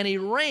in and he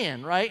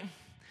ran, right?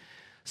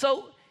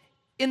 So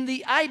in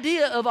the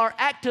idea of our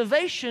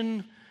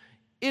activation,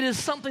 it is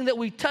something that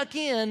we tuck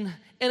in,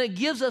 and it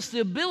gives us the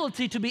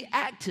ability to be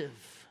active.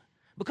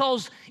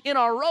 Because in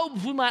our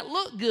robes, we might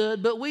look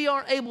good, but we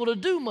aren't able to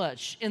do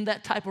much in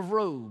that type of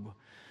robe.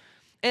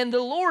 And the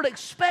Lord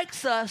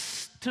expects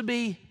us to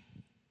be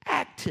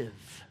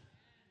active.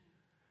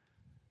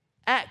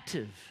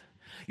 Active.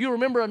 You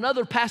remember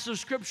another passage of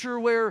Scripture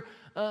where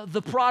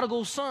the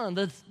prodigal son,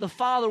 the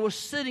father was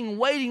sitting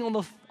waiting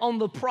on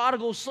the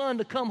prodigal son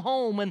to come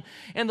home.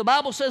 And the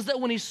Bible says that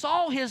when he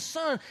saw his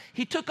son,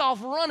 he took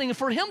off running. And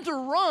for him to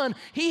run,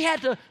 he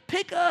had to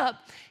pick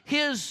up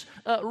his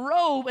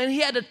robe and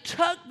he had to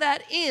tuck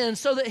that in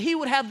so that he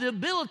would have the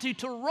ability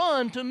to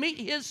run to meet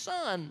his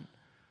son.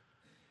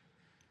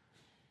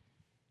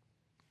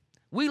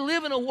 We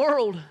live in a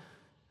world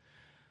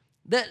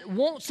that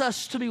wants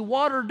us to be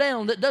watered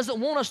down, that doesn't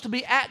want us to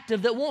be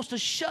active, that wants to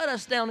shut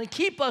us down and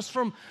keep us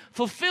from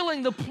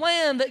fulfilling the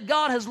plan that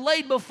God has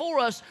laid before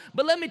us.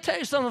 But let me tell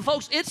you something,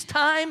 folks. It's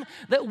time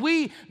that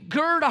we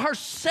gird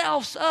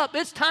ourselves up.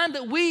 It's time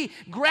that we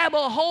grab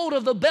a hold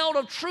of the belt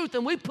of truth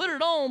and we put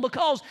it on,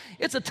 because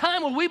it's a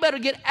time when we better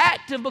get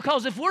active,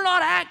 because if we're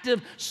not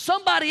active,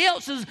 somebody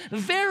else is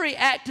very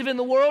active in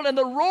the world, and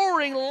the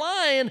roaring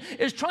lion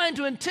is trying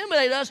to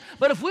intimidate us.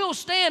 But if we'll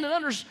stand and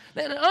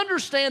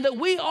understand that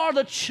we are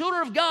the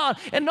children of God,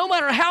 and no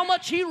matter how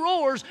much he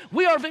roars,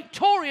 we are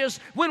victorious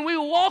when we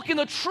walk in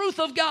the truth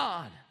of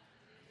God.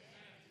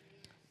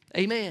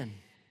 Amen.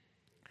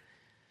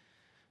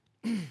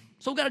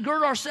 So we've got to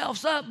gird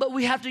ourselves up, but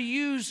we have to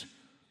use,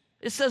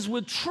 it says,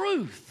 with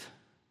truth.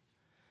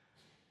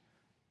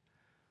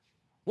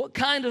 What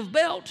kind of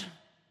belt?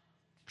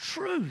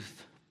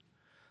 Truth.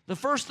 The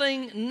first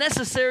thing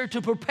necessary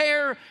to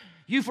prepare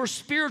you for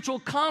spiritual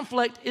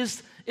conflict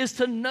is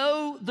to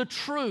know the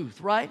truth,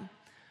 right?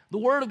 The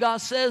Word of God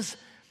says,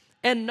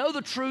 and know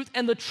the truth,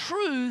 and the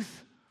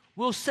truth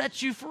will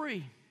set you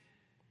free.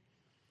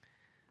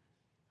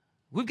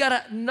 We've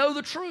got to know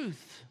the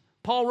truth.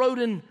 Paul wrote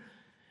in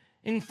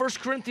 1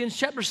 Corinthians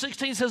chapter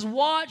 16, says,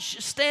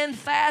 watch, stand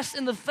fast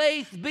in the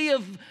faith, be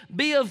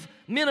of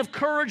men of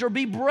courage, or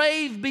be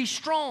brave, be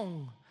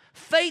strong.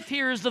 Faith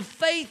here is the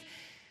faith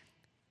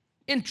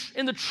in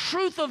the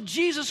truth of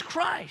Jesus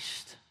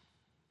Christ.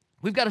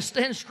 We've got to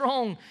stand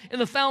strong in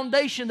the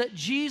foundation that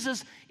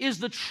Jesus is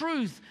the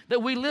truth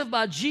that we live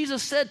by.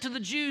 Jesus said to the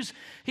Jews,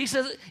 he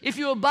says, if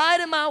you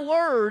abide in my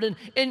word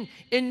and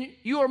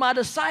you are my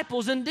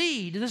disciples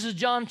indeed. This is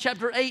John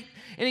chapter 8.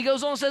 And he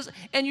goes on and says,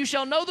 and you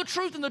shall know the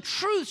truth, and the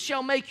truth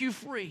shall make you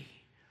free.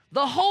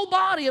 The whole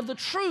body of the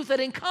truth that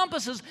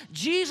encompasses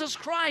Jesus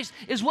Christ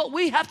is what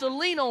we have to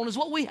lean on, is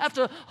what we have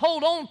to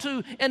hold on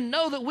to and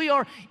know that we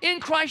are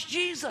in Christ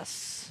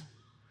Jesus.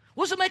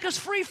 What does it make us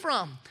free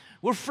from?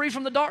 We're free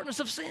from the darkness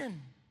of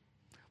sin.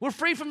 We're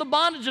free from the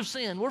bondage of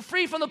sin. We're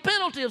free from the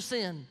penalty of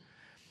sin.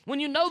 When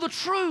you know the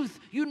truth,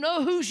 you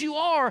know whose you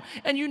are,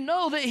 and you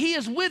know that he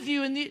is with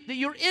you, and that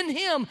you're in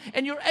him,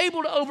 and you're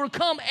able to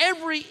overcome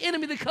every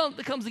enemy that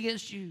comes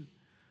against you.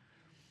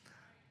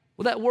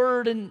 Well, that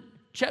word in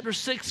chapter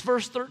 6,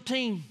 verse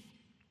 13,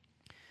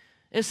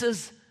 it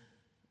says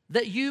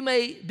that you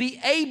may be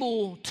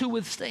able to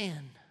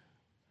withstand.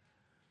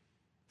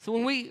 So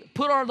when we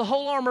put on the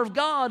whole armor of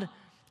God,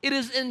 it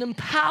is an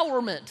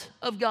empowerment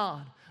of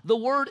God. The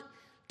word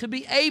To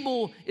be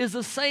able is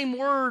the same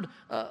word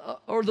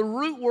or the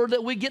root word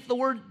that we get the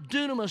word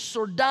dunamis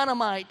or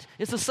dynamite.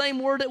 It's the same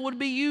word that would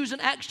be used in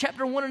Acts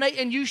chapter 1 and 8,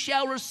 and you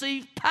shall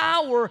receive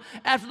power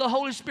after the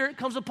Holy Spirit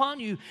comes upon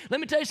you.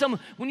 Let me tell you something.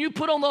 When you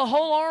put on the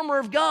whole armor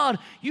of God,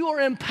 you are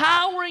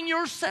empowering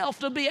yourself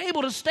to be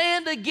able to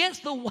stand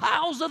against the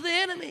wiles of the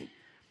enemy.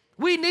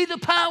 We need the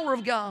power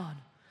of God.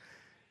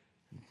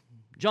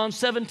 John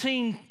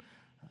 17,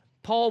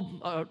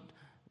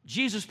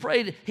 Jesus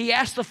prayed, he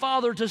asked the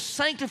Father to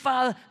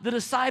sanctify the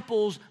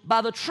disciples by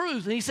the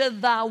truth. And he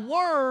said, thy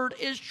word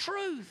is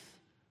truth.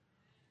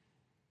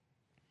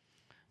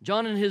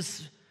 John in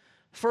his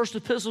first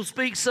epistle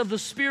speaks of the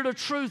spirit of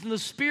truth and the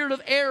spirit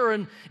of error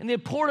and the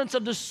importance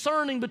of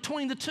discerning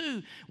between the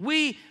two.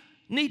 We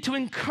need to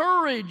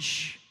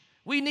encourage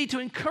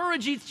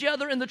each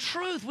other in the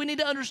truth. We need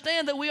to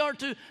understand that we are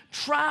to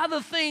try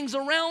the things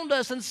around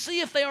us and see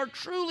if they are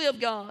truly of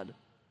God.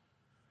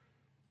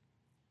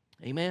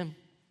 Amen.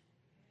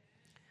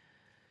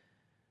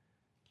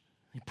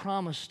 He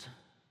promised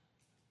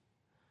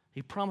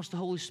the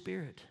Holy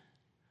Spirit.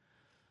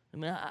 I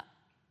mean,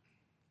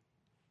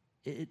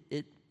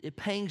 it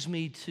pains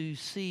me to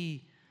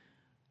see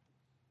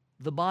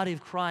the body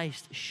of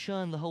Christ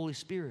shun the Holy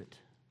Spirit.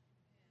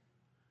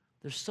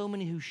 There's so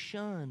many who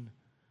shun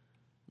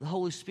the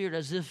Holy Spirit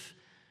as if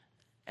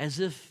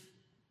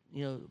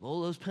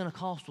those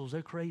Pentecostals,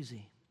 they're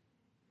crazy.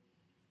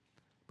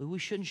 But we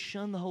shouldn't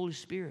shun the Holy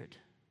Spirit,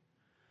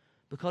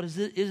 because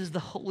it is the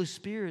Holy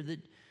Spirit that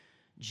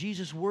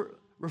Jesus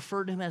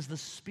referred to him as the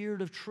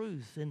Spirit of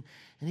truth. And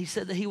he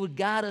said that he would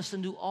guide us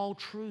into all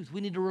truth. We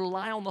need to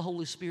rely on the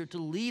Holy Spirit to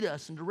lead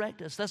us and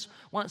direct us. That's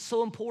why it's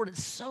so important.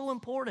 It's so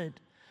important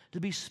to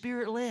be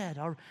Spirit-led.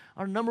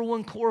 Our number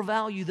one core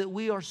value, that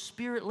we are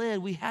Spirit-led.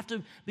 We have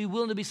to be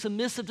willing to be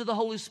submissive to the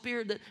Holy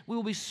Spirit, that we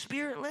will be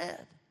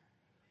Spirit-led.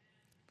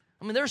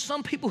 I mean, there are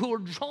some people who are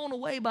drawn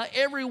away by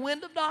every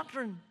wind of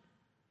doctrine.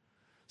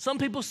 Some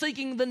people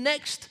seeking the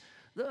next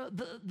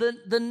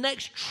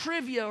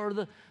trivia,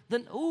 or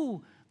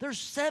there's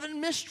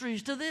 7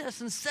 mysteries to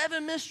this and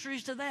 7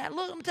 mysteries to that.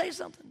 Look, let me tell you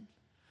something.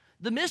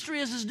 The mystery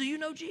is do you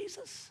know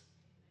Jesus?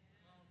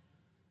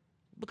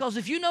 Because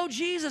if you know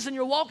Jesus and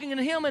you're walking in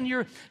him and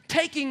you're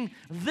taking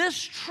this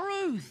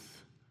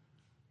truth,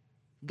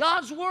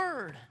 God's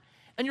word,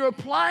 and you're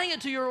applying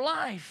it to your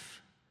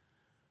life,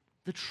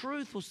 the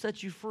truth will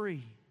set you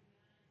free.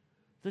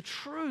 The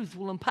truth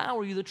will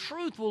empower you. The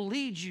truth will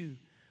lead you.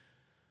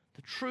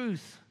 The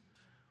truth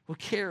will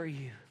carry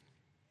you.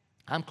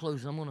 I'm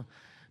closing. I'm going to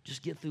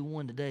just get through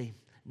 1 today.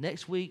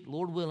 Next week,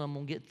 Lord willing, I'm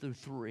going to get through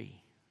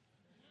 3.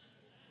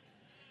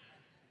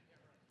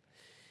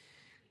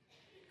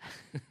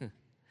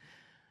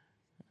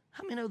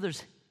 How many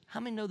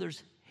know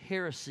there's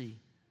heresy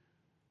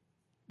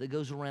that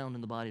goes around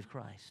in the body of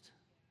Christ?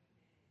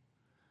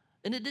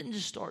 And it didn't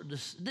just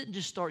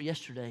start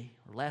yesterday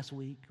or last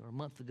week or a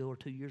month ago or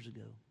 2 years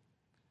ago.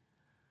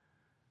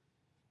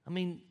 I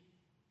mean,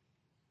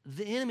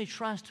 the enemy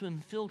tries to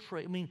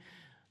infiltrate. I mean,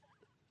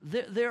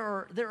 there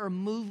are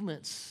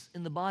movements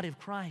in the body of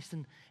Christ,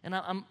 and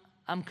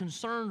I'm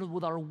concerned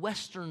with our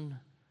Western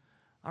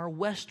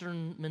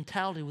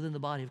mentality within the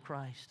body of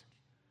Christ,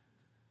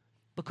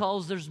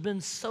 because there's been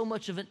so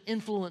much of an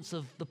influence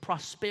of the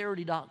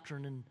prosperity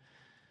doctrine, and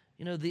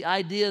the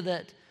idea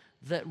that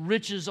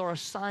riches are a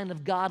sign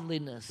of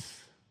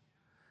godliness.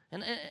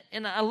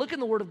 And I look in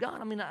the Word of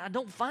God. I mean, I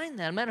don't find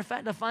that. As a matter of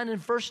fact, I find in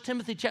 1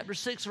 Timothy chapter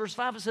 6, verse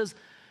 5, it says,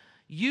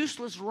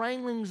 useless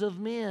wranglings of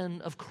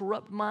men of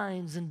corrupt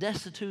minds and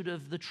destitute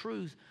of the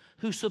truth,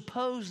 who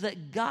suppose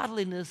that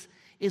godliness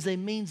is a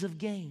means of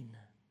gain.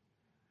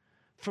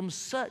 From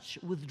such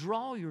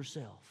withdraw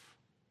yourself.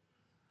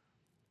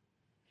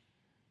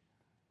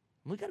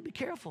 We got to be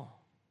careful.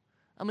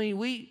 I mean,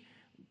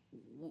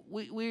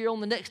 we're on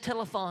the next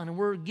telethon and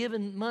we're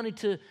giving money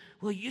to,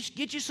 you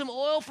get you some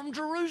oil from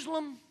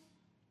Jerusalem.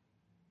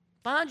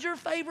 Find your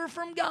favor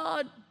from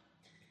God.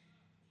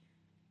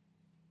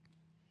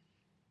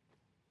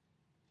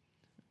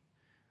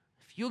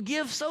 If you'll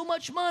give so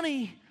much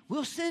money,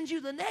 we'll send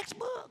you the next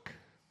book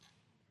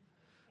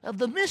of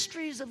the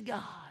mysteries of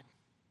God.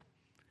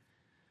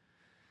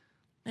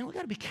 Man, we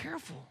got to be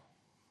careful.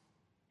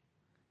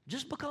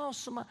 Just because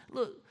somebody,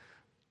 look,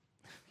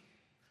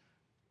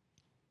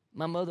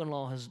 my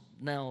mother-in-law has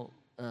now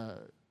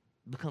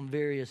become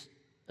very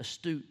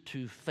astute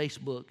to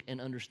Facebook and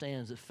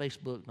understands that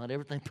Facebook, not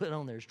everything put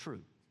on there is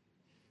true.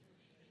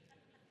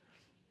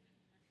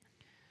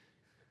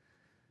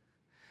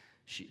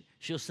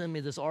 She'll send me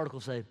this article,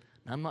 say,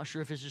 I'm not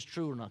sure if this is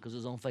true or not because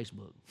it's on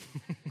Facebook.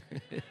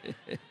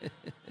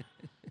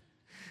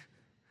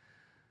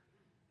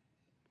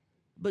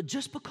 But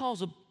just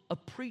because a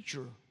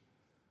preacher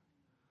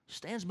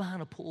stands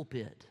behind a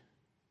pulpit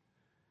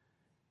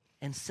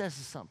and says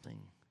something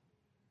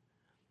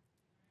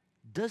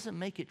doesn't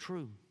make it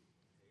true.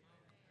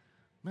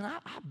 Man,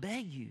 I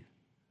beg you,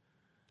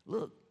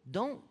 look,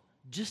 don't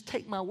just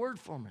take my word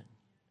from it.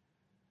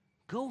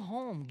 Go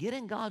home, get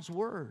in God's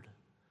word,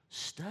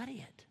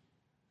 study it.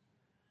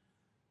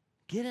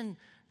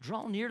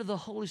 Draw near to the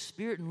Holy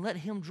Spirit and let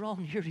Him draw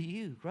near to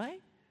you,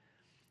 right?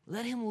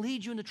 Let Him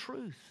lead you into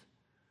truth.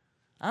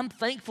 I'm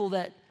thankful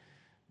that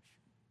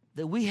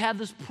we have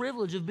this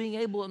privilege of being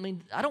able,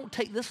 I don't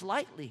take this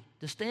lightly,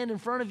 to stand in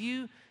front of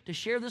you, to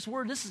share this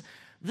word. This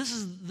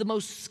is the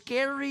most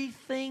scary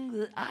thing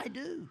that I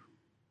do.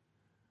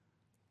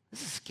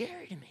 This is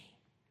scary to me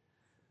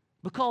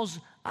because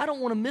I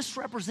don't want to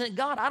misrepresent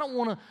God. I don't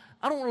want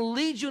to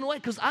lead you in a way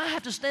because I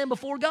have to stand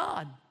before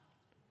God.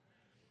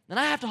 And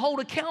I have to hold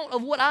account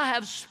of what I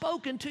have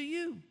spoken to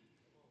you.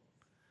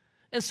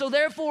 And so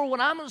therefore,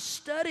 when I'm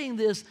studying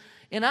this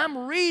and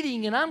I'm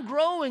reading and I'm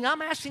growing,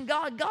 I'm asking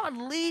God, God,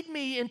 lead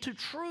me into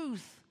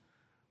truth.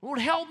 Lord,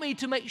 help me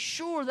to make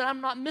sure that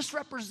I'm not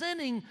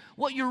misrepresenting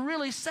what you're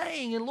really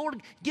saying. And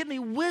Lord, give me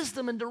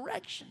wisdom and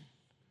direction.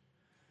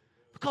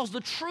 Because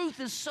the truth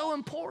is so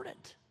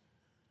important.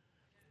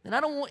 And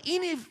I don't want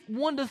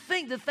anyone to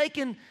think that they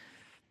can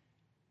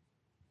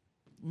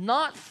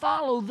not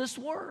follow this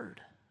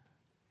word.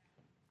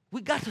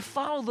 We've got to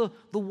follow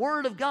the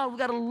word of God. We've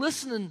got to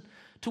listen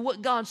to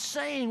what God's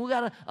saying. We've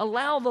got to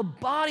allow the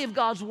body of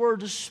God's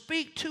word to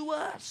speak to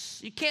us.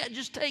 You can't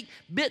just take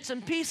bits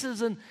and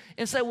pieces and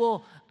say,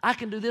 well, I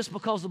can do this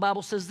because the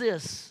Bible says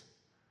this.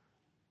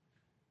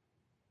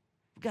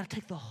 We've got to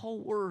take the whole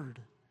word.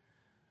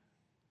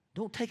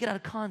 Don't take it out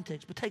of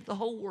context, but take the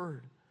whole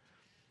word.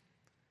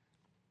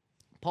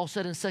 Paul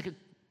said in 2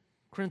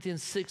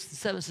 Corinthians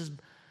 6:7, says,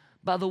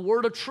 by the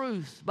word of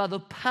truth, by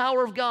the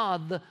power of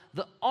God,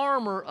 the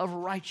armor of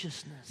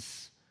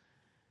righteousness.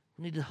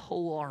 We need the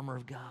whole armor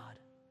of God.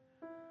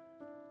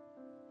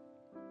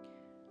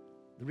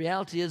 The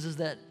reality is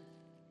that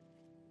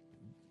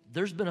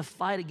there's been a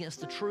fight against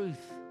the truth.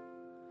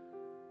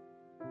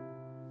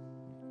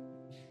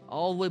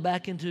 All the way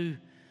back into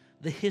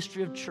the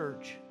history of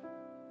church.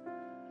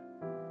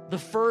 The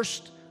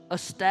first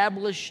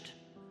established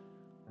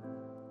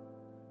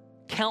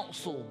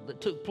council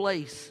that took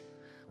place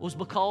was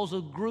because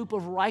a group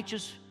of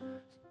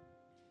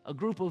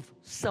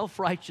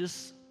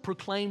self-righteous,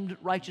 proclaimed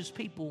righteous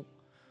people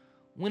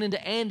went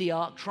into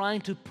Antioch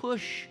trying to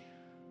push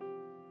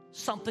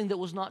something that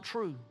was not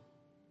true.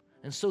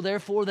 And so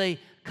therefore they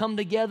come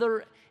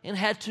together and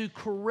had to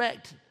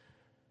correct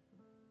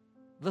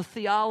the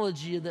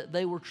theology that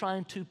they were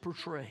trying to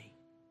portray.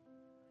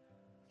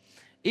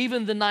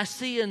 Even the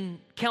Nicene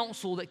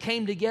Council that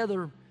came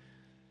together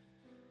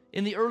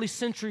in the early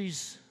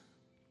centuries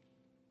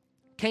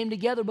came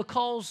together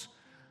because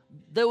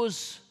there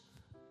was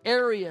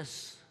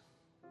Arius.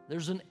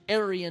 There's an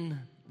Arian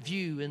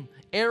view, and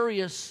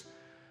Arius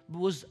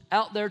was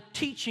out there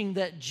teaching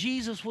that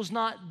Jesus was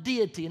not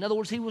deity. In other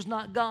words, he was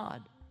not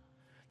God,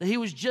 that he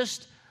was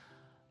just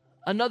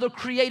another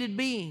created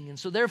being. And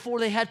so therefore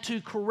they had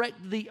to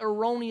correct the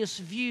erroneous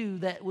view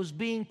that was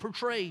being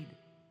portrayed.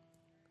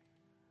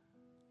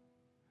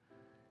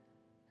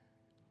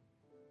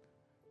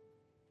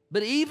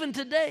 But even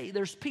today,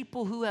 there's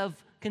people who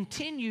have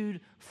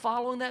continued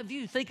following that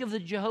view. Think of the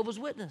Jehovah's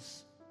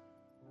Witness.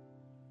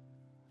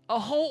 A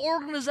whole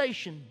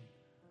organization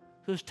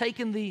who has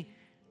taken the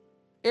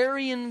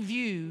Arian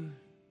view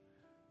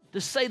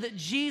to say that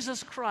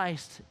Jesus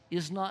Christ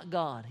is not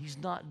God. He's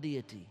not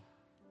deity.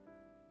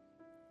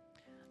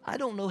 I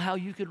don't know how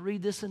you could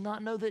read this and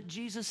not know that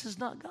Jesus is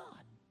not God.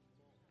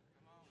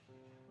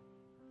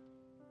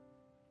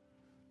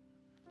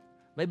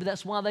 Maybe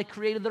that's why they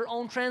created their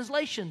own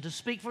translation to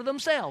speak for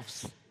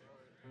themselves.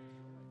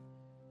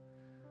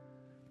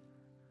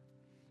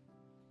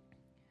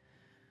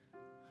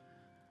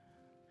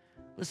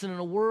 Listen, in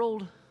a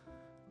world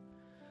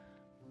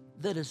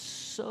that is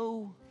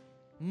so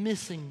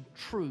missing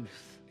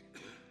truth,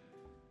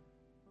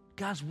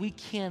 guys, we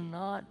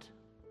cannot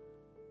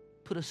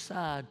put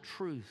aside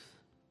truth.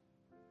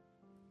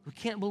 We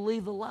can't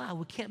believe the lie.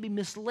 We can't be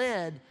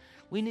misled.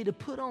 We need to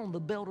put on the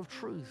belt of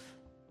truth.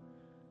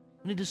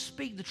 We need to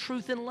speak the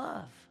truth in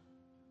love.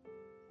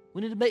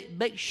 We need to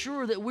make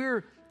sure that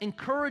we're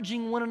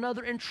encouraging one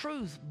another in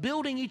truth,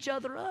 building each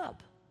other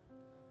up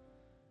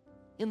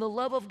in the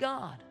love of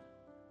God.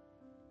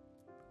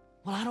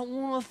 Well, I don't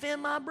want to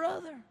offend my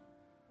brother.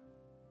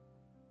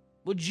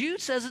 Well, Jude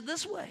says it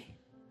this way.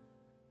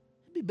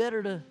 It'd be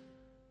better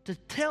to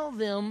tell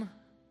them,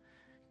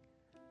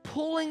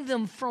 pulling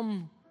them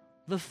from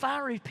the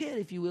fiery pit,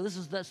 if you will.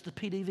 That's the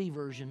PDV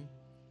version.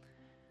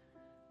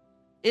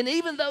 And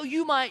even though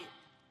you might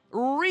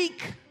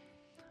reek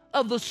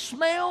of the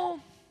smell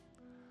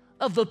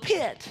of the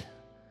pit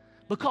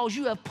because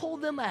you have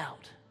pulled them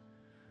out,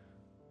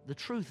 the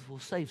truth will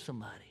save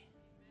somebody.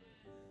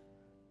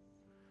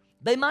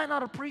 They might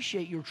not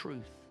appreciate your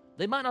truth.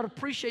 They might not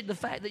appreciate the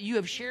fact that you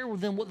have shared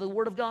with them what the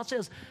Word of God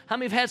says. How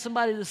many have had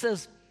somebody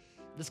that's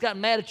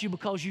gotten mad at you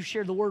because you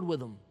shared the Word with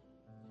them?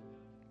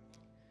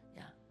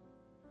 Yeah.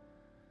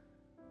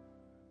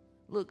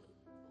 Look,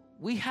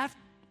 we have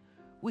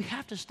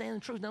to stand in the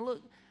truth. Now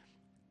look,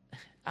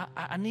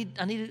 I need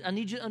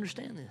you to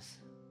understand this.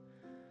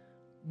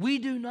 We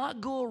do not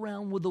go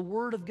around with the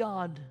Word of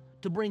God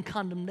to bring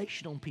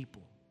condemnation on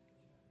people.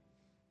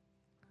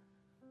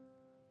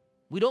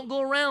 We don't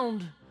go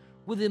around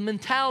with the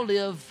mentality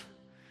of,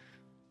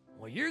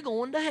 well, you're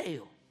going to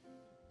hell.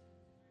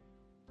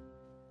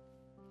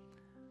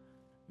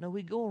 No,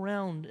 we go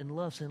around in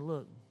love saying,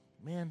 look,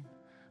 man,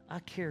 I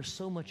care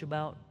so much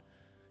about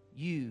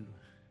you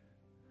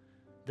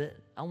that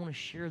I want to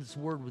share this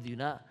word with you.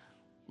 Now,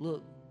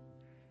 look,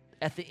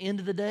 at the end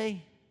of the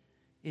day,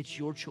 it's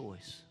your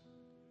choice.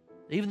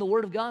 Even the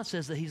Word of God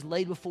says that He's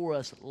laid before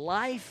us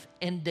life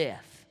and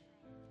death.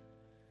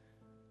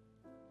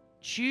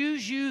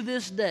 Choose you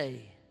this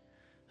day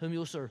whom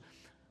you'll serve.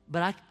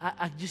 But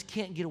I just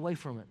can't get away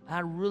from it. I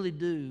really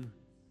do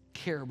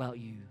care about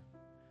you.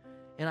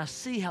 And I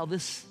see how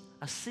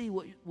I see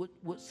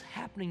what's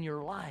happening in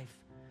your life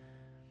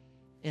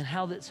and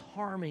how that's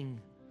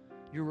harming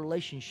your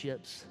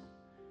relationships.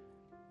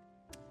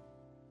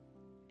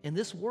 And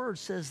this word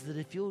says that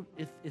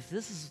if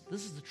this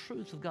is the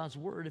truth of God's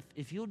word,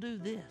 if you'll do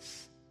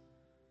this,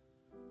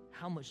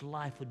 how much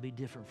life would be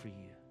different for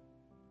you?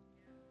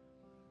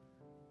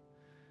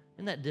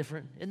 Isn't that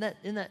different? Isn't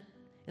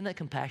that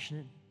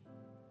compassionate?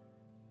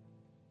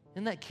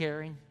 Isn't that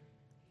caring?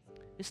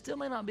 It still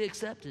may not be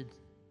accepted,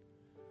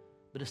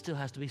 but it still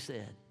has to be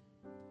said.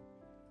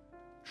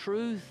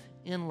 Truth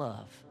in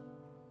love.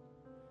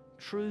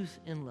 Truth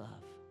in love.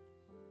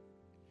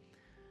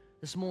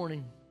 This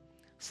morning,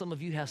 some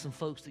of you have some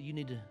folks that you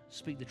need to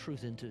speak the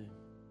truth into.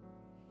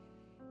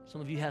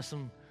 Some of you have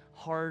some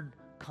hard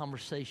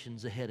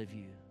conversations ahead of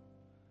you.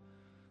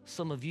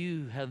 Some of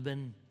you have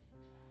been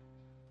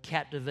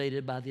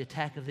captivated by the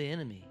attack of the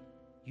enemy.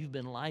 You've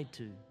been lied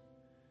to.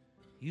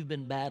 You've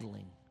been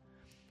battling.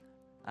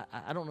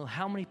 I don't know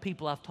how many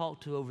people I've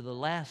talked to over the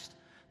last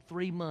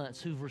 3 months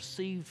who've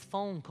received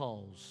phone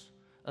calls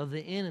of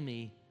the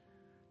enemy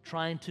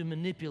trying to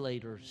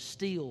manipulate or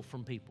steal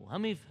from people. How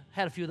many have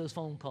had a few of those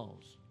phone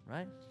calls,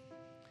 right?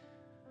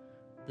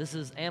 This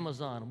is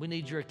Amazon. We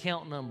need your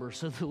account number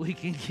so that we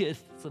can get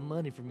some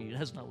money from you.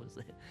 That's not what it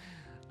said.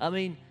 I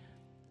mean,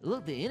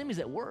 look, the enemy's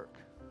at work.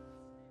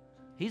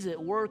 He's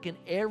at work in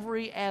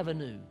every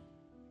avenue.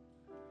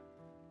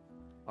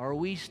 Are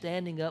we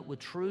standing up with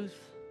truth?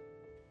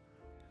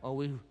 Or are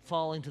we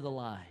falling to the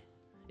lie?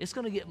 It's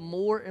going to get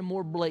more and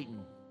more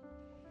blatant.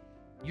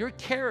 Your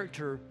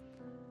character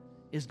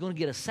is going to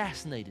get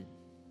assassinated.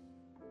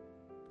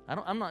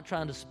 I'm not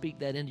trying to speak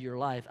that into your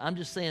life. I'm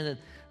just saying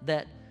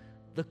that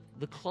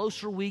the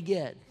closer we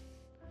get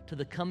to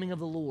the coming of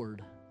the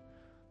Lord,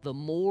 the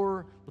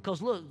more,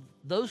 because look,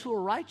 those who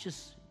are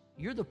righteous,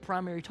 you're the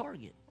primary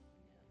target.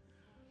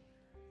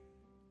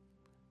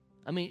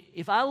 I mean,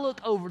 if I look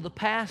over the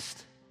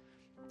past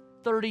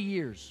 30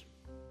 years,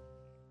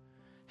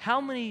 how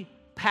many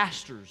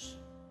pastors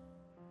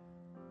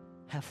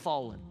have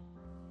fallen?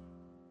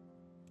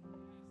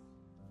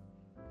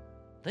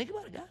 Think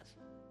about it, guys.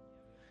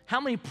 How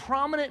many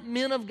prominent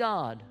men of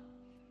God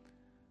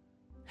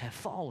have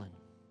fallen?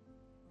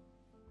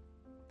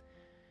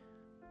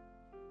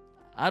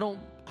 I don't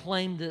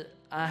claim that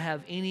I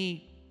have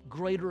any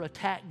greater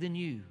attack than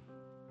you,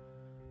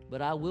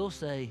 but I will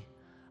say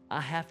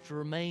I have to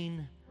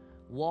remain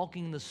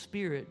walking in the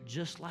Spirit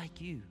just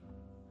like you.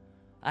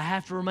 I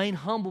have to remain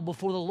humble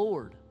before the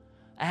Lord.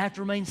 I have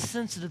to remain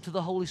sensitive to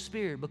the Holy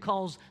Spirit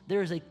because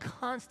there is a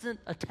constant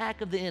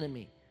attack of the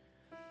enemy.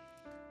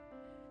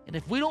 And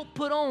if we don't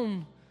put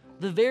on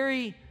the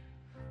very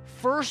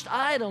first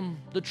item,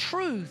 the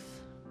truth,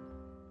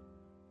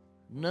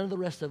 none of the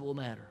rest of it will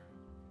matter.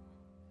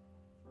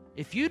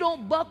 If you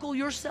don't buckle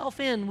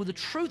yourself in with the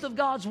truth of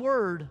God's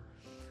Word,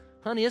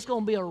 honey, it's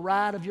going to be a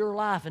ride of your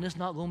life and it's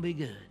not going to be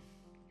good.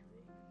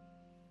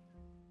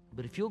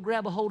 But if you'll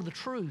grab a hold of the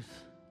truth,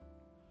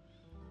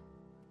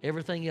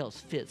 everything else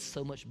fits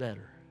so much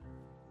better.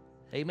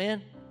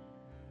 Amen?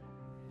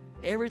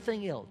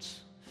 Everything else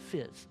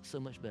fits so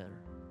much better.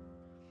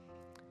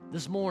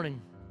 This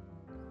morning,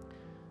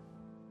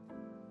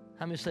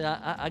 how many say,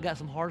 I got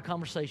some hard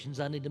conversations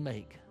I need to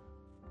make?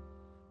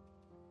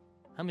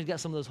 How many's got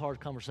some of those hard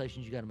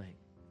conversations you got to make?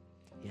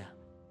 Yeah.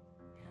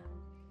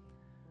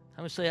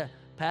 How many say,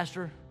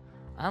 Pastor,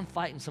 I'm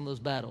fighting some of those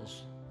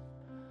battles.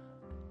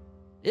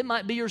 It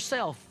might be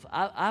yourself.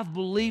 I've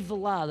believed the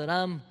lie that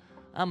I'm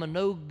a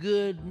no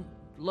good,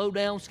 low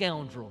down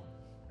scoundrel.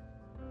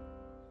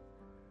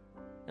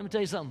 Let me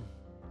tell you something.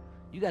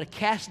 You got to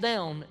cast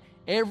down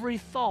every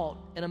thought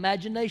and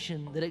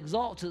imagination that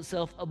exalts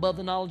itself above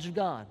the knowledge of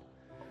God.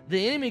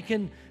 The enemy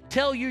can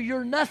tell you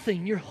you're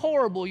nothing, you're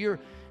horrible,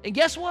 and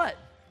guess what?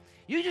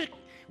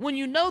 When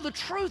you know the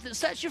truth, it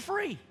sets you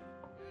free.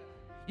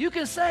 You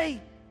can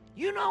say,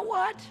 you know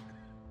what?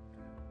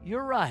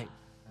 You're right.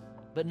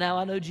 But now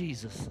I know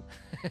Jesus.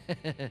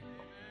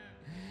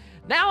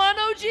 Now I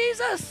know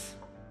Jesus.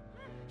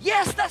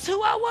 Yes, that's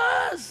who I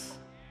was.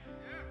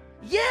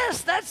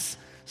 Yes,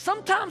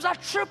 sometimes I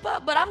trip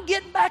up, but I'm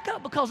getting back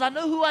up because I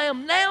know who I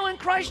am now in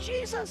Christ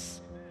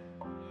Jesus.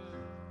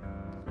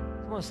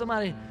 Come on,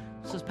 somebody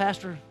says,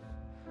 Pastor,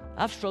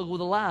 I've struggled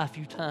with a lie a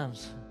few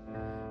times,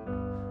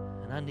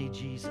 and I need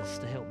Jesus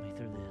to help me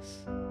through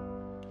this.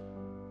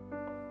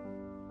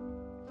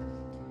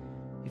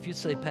 If you'd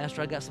say,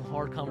 Pastor, I got some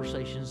hard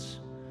conversations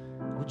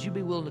would you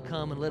be willing to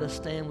come and let us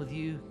stand with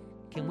you?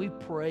 Can we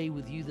pray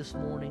with you this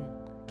morning?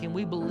 Can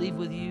we believe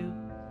with you?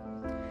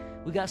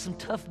 We got some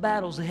tough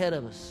battles ahead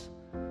of us.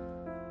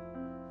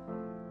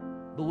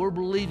 But we're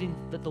believing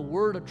that the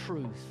word of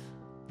truth,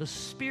 the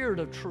spirit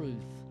of truth,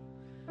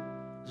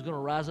 is going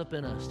to rise up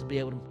in us to be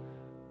able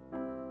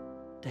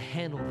to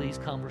handle these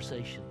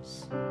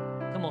conversations.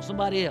 Come on,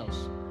 somebody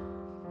else.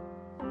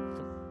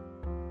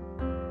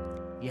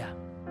 Yeah.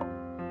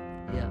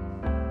 Yeah.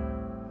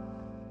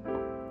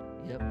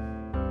 Yep.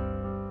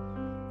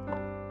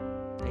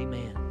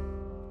 Amen.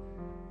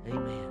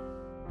 Amen.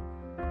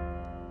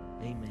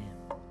 Amen.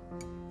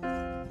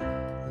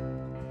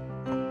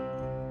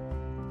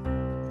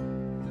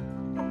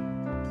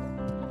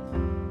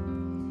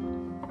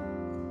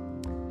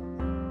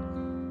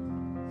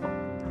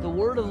 The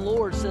word of the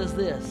Lord says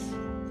this,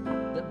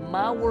 that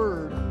my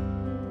word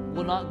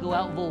will not go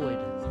out void.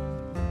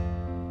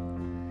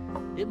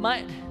 It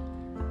might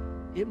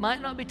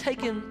not be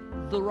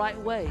taken the right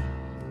way,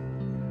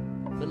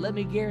 but let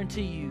me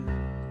guarantee you,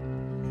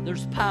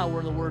 there's power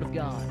in the word of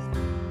God.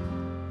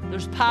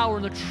 There's power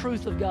in the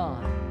truth of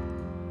God.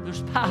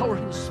 There's power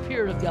in the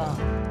Spirit of God.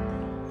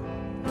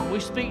 When we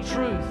speak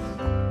truth,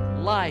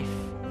 life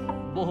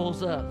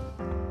boils up,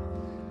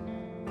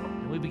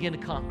 and we begin to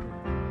conquer.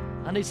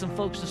 I need some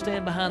folks to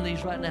stand behind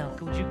these right now.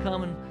 Would you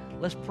come and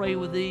let's pray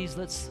with these?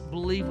 Let's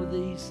believe with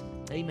these.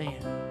 Amen.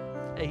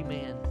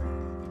 Amen.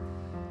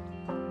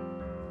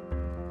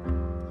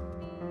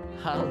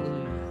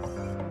 Hallelujah.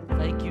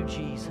 Thank you,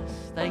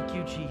 Jesus. Thank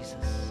you,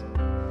 Jesus.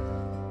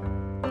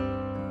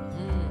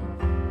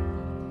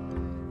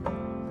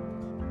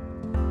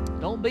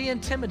 Don't be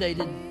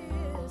intimidated.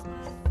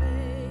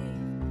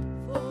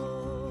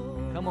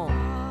 Come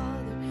on.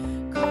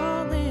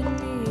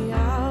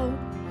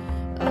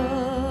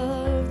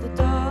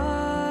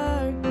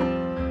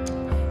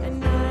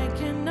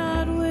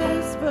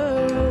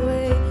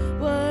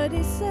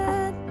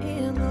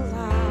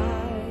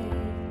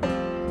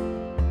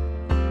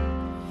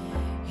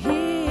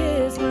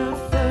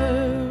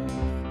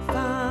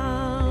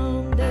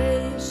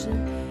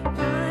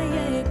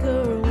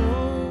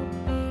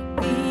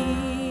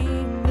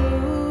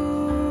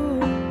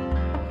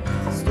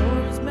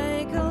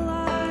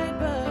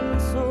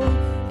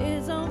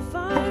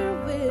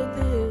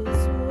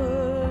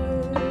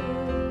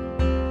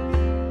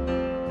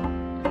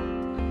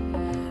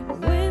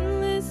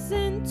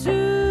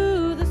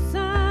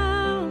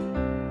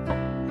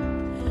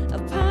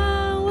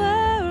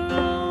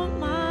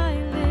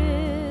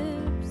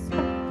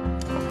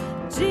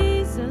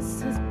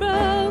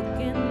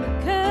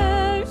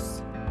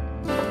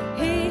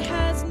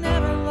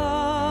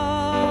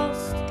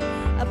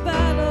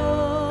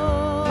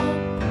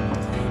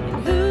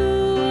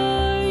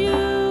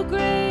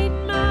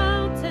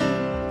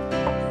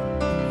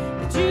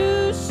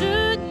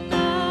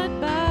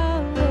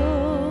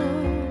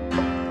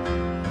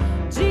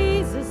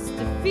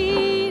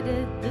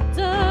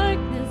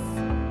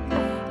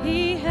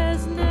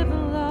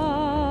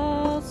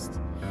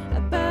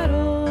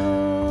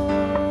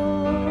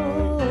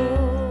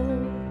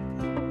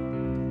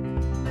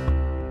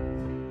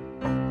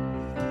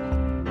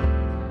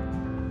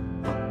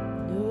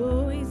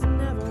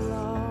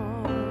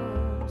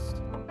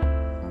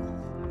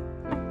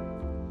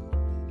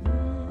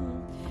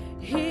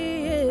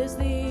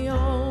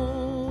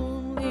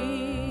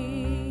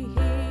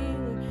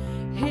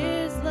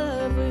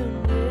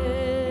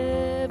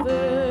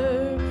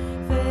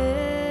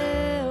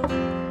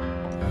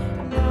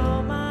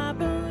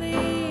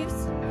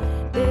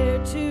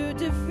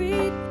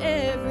 We.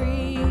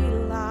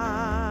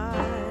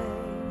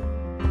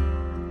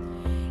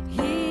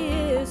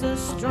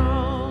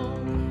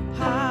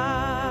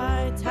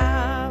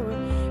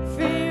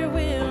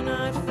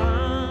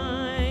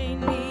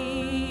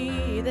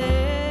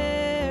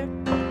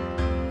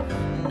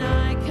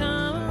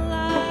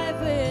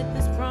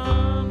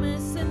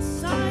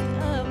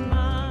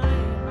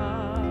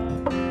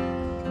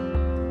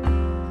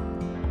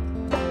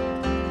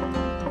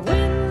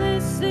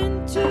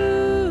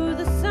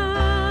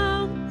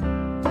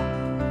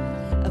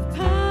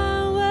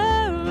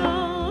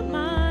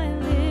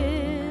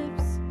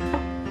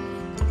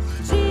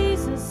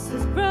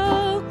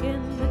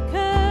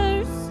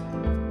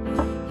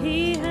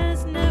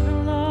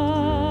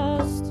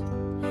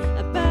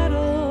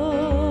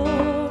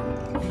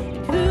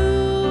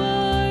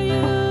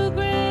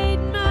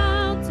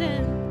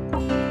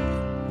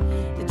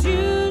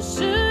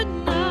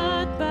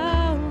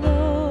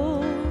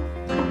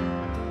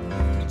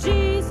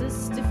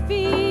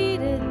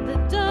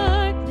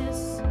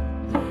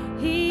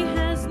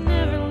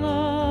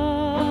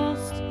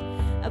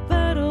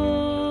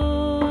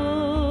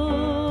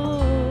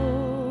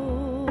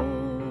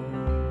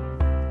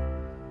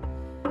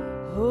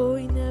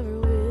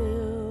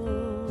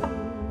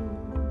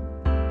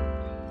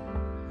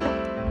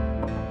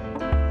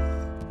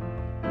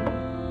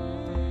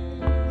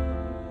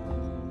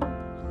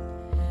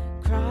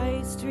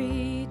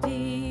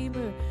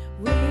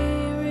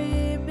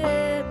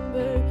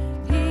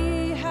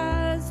 He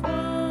has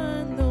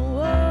won the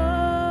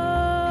war.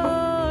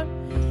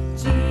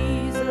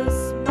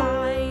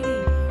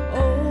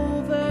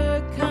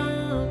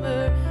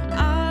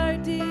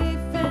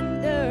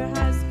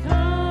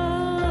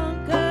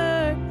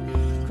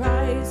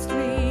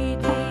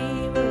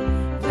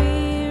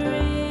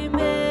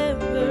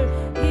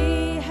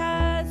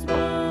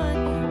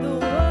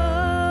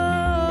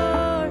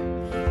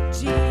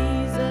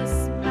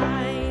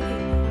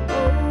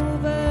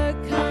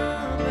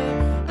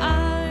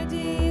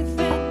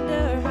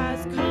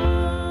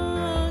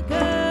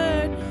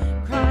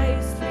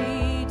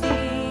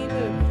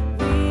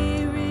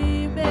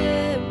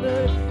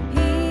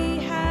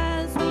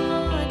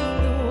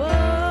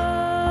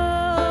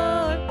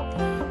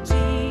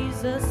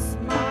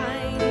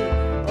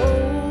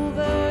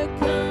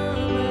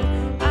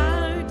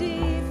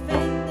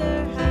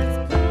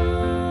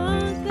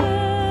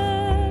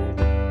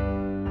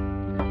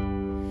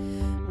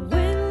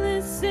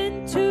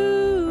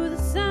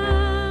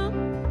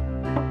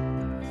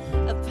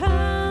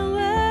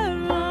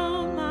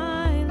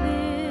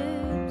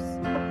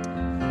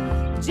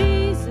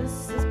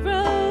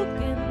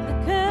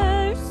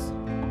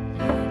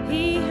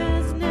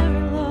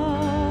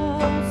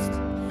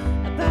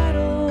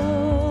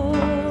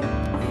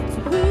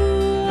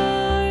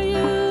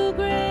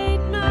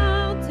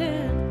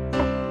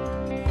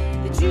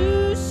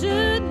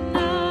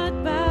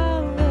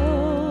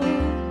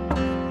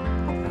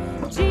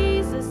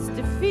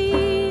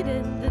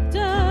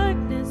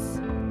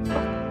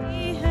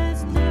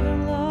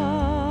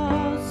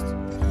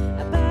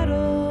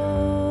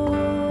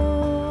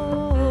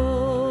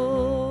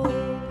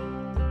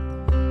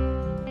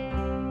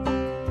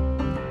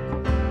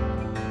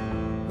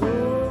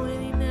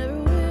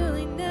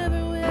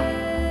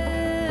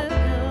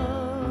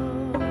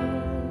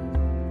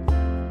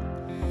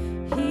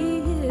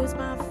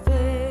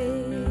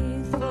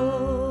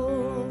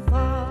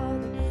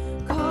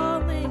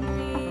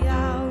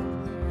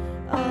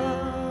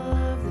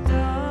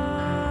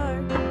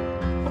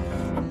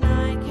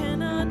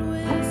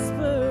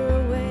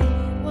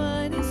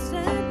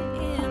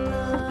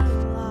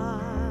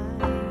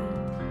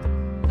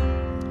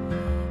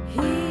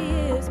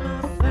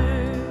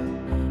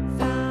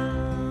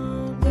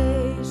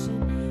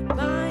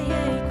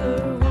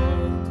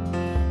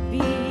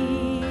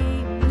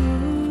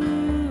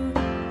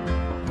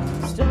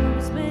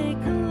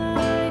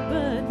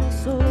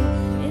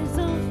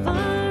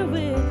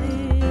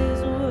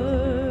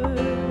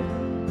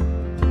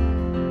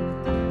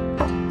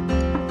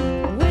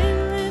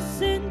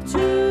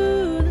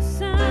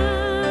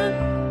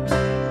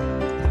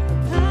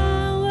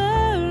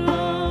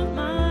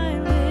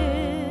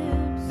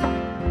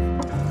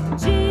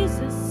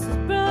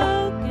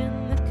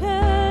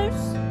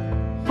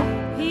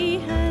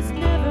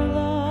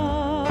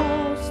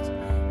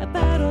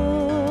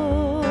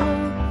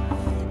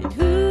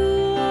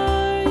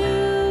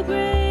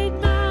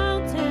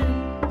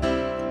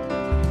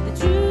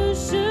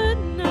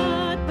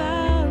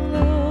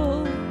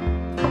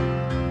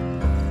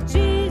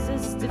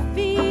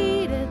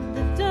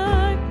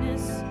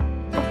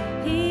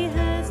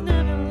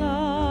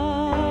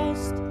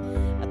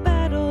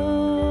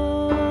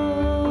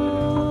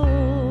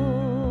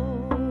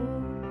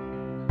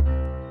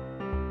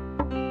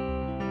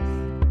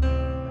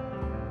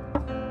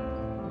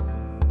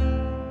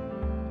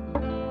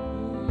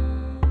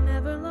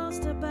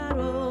 lost a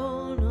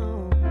battle,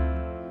 no.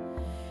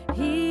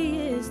 He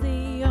is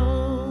the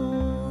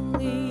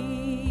only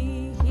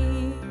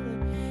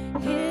healer.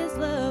 His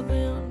love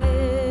will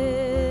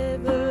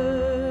never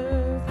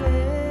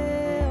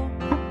fail.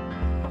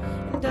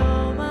 And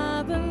all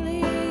my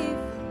belief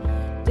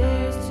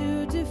dares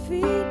to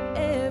defeat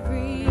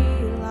every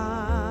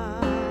lie.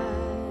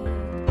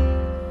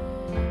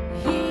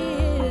 He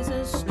is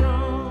a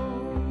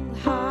strong,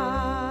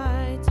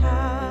 high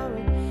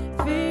tower.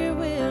 Fear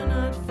will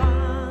not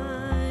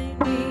find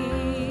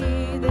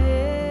me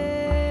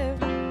there.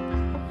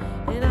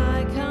 And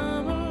I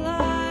come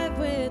alive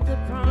with the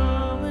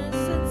promise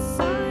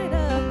inside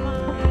of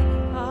my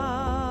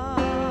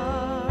heart.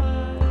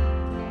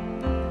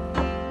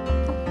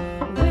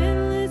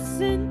 When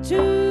listen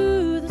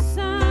to the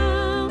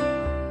sound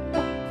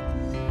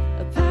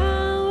of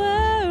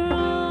power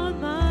on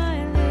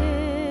my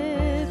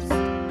lips,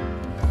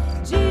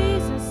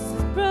 Jesus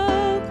has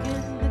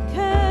broken the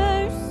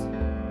curse.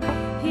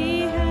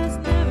 He has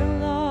never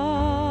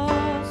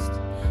lost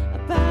a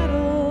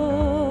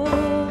battle.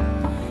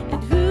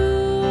 And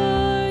who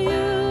are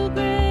you,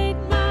 great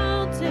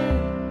mountain,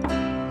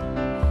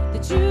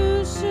 that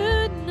you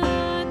should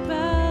not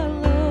bow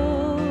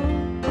low?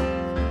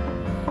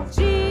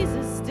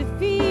 Jesus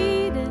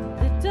defeated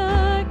the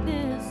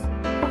darkness.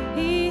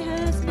 He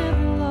has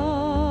never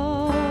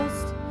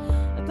lost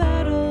a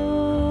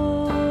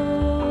battle.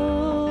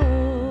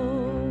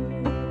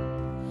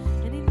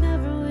 And he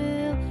never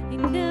will, he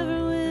never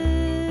will.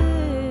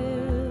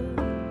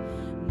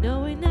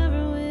 No, he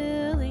never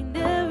will, he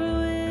never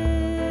will.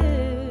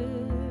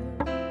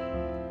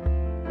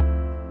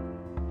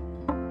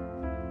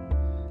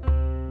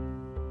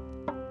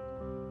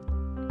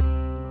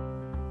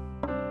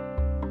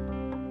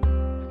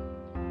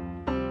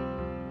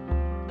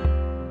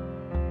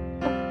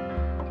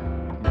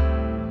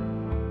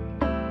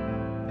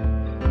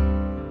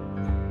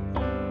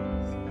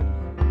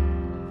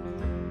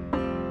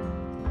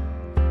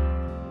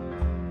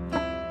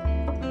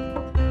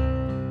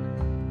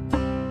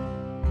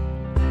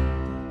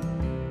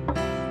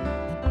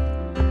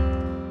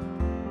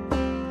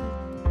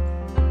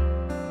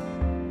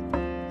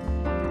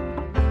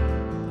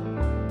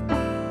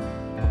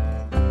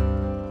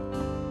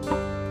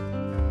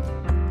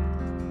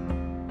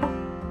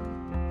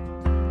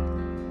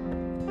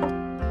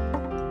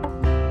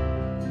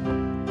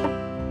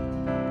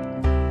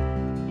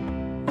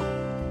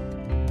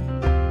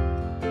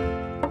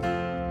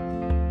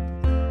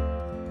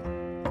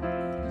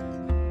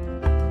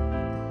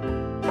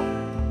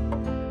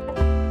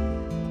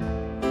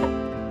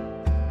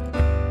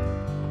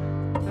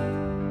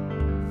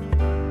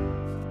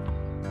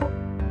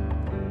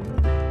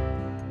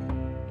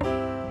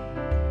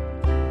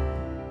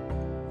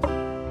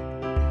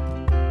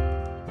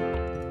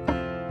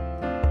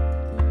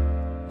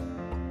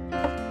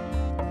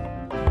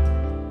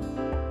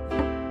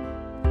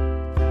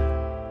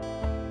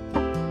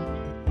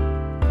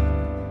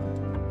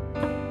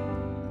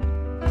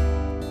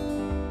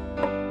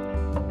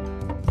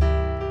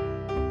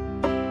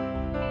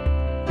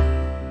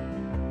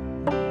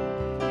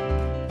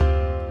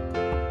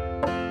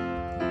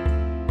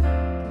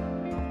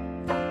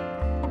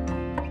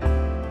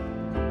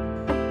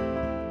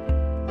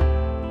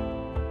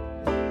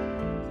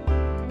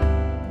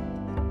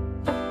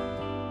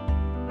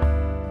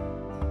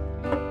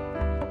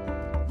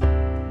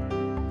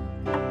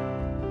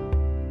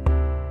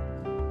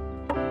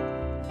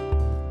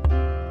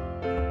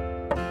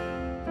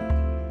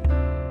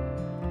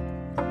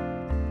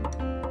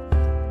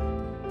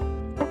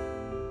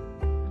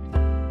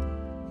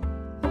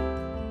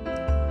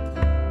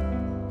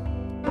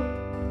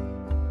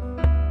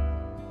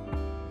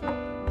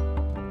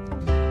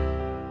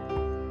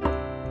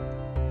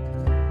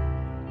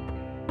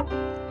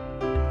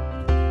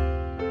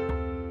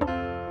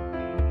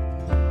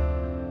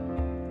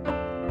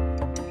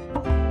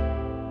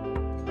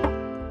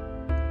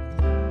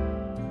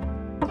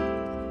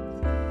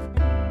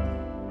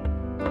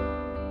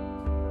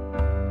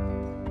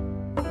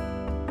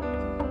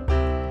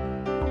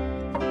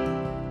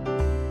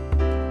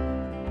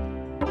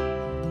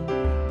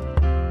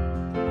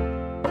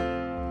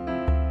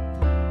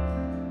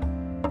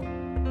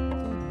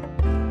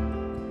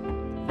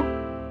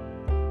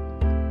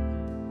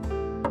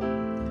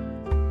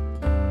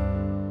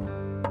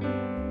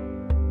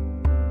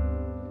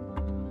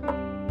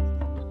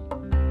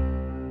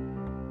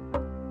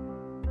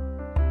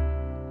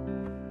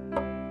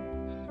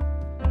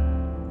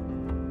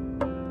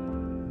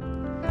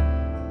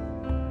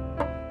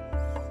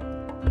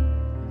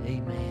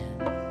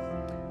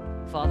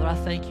 Father, I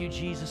thank you,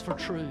 Jesus, for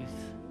truth.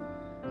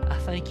 I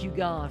thank you,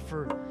 God,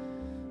 for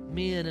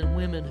men and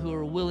women who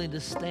are willing to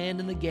stand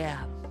in the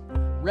gap,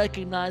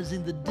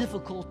 recognizing the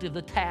difficulty of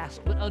the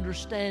task, but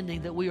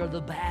understanding that we are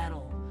the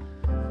battle.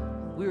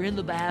 We're in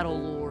the battle,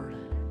 Lord.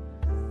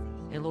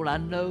 And Lord, I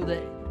know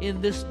that in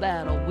this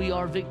battle we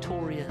are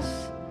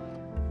victorious.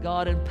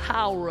 God,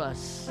 empower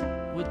us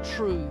with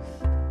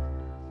truth.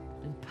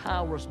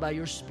 Empower us by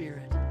your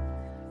Spirit.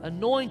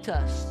 Anoint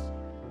us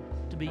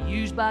to be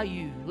used by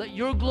you. Let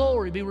your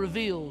glory be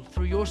revealed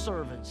through your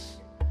servants.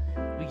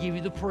 We give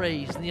you the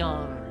praise and the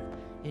honor.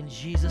 In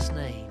Jesus'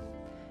 name,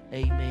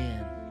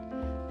 amen.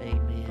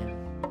 Amen.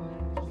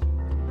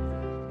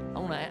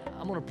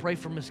 I'm going to pray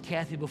for Miss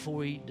Kathy before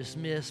we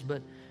dismiss,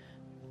 but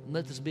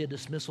let this be a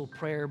dismissal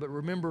prayer. But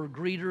remember,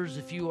 greeters,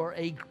 if you are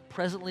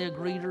presently a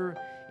greeter,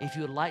 if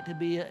you would like to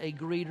be a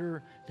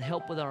greeter to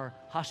help with our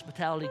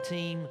hospitality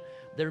team,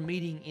 they're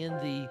meeting in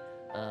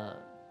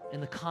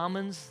the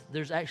Commons.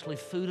 There's actually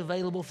food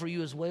available for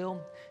you as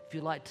well. If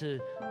you'd like to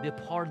be a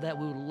part of that,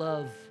 we would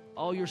love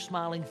all your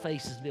smiling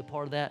faces to be a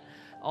part of that.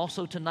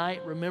 Also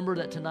tonight, remember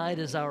that tonight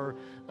is our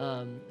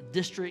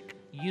district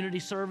unity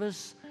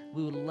service.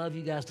 We would love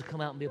you guys to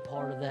come out and be a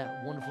part of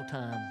that wonderful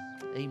time.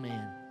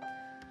 Amen.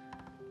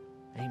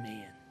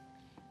 Amen.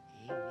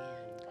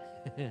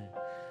 Amen.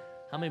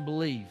 How many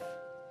believe?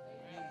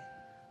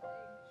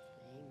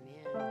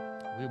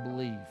 Amen. We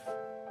believe.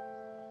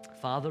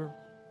 Father,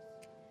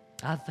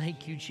 I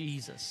thank you,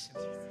 Jesus,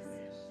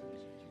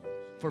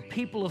 for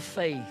people of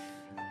faith.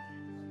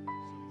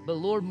 But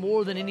Lord,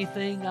 more than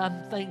anything,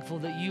 I'm thankful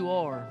that you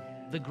are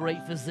the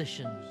great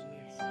physician.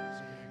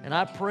 And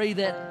I pray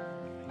that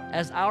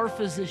as our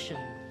physician,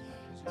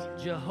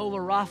 Jehovah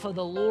Rapha,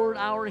 the Lord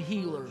our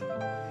healer,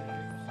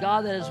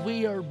 God, that as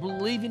we are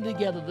believing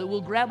together, that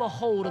we'll grab a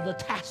hold of the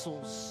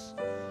tassels.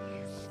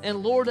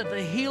 And Lord, that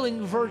the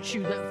healing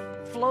virtue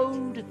that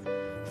flowed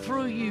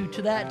through you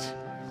to that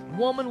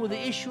woman with the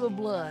issue of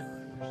blood,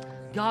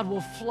 God, will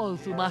flow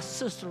through my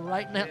sister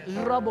right now.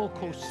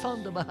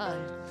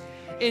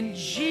 In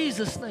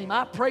Jesus' name,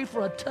 I pray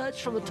for a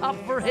touch from the top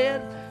of her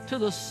head to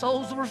the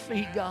soles of her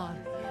feet, God.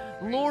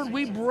 Lord,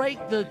 we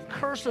break the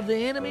curse of the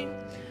enemy.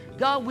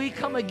 God, we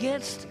come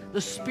against the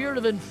spirit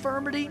of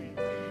infirmity.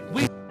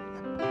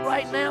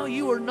 Right now,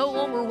 you are no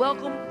longer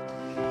welcome.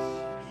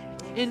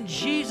 In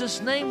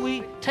Jesus' name,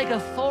 we take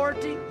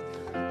authority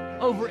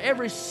over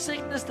every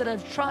sickness that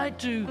have tried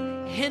to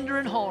hinder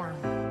and harm.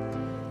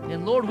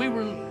 And Lord, we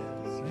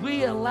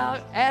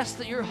ask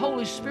that your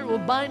Holy Spirit will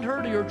bind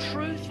her to your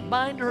truth,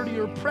 bind her to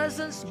your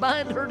presence,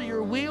 bind her to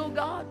your will,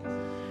 God.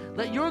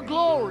 Let your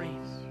glory,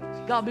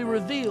 God, be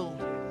revealed.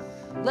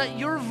 Let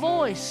your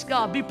voice,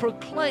 God, be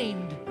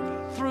proclaimed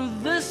through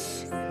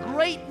this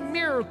great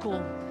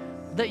miracle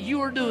that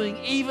you are doing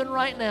even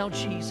right now,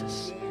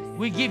 Jesus.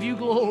 We give you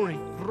glory.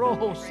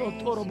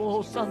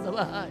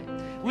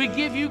 We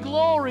give you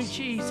glory,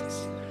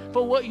 Jesus,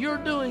 for what you're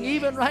doing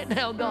even right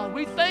now, God.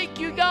 We thank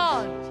you,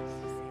 God,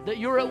 that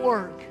you're at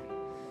work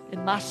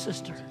in my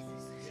sister.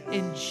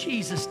 In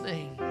Jesus'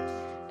 name,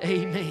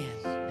 amen,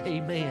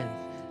 amen,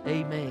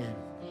 amen,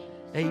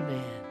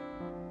 amen.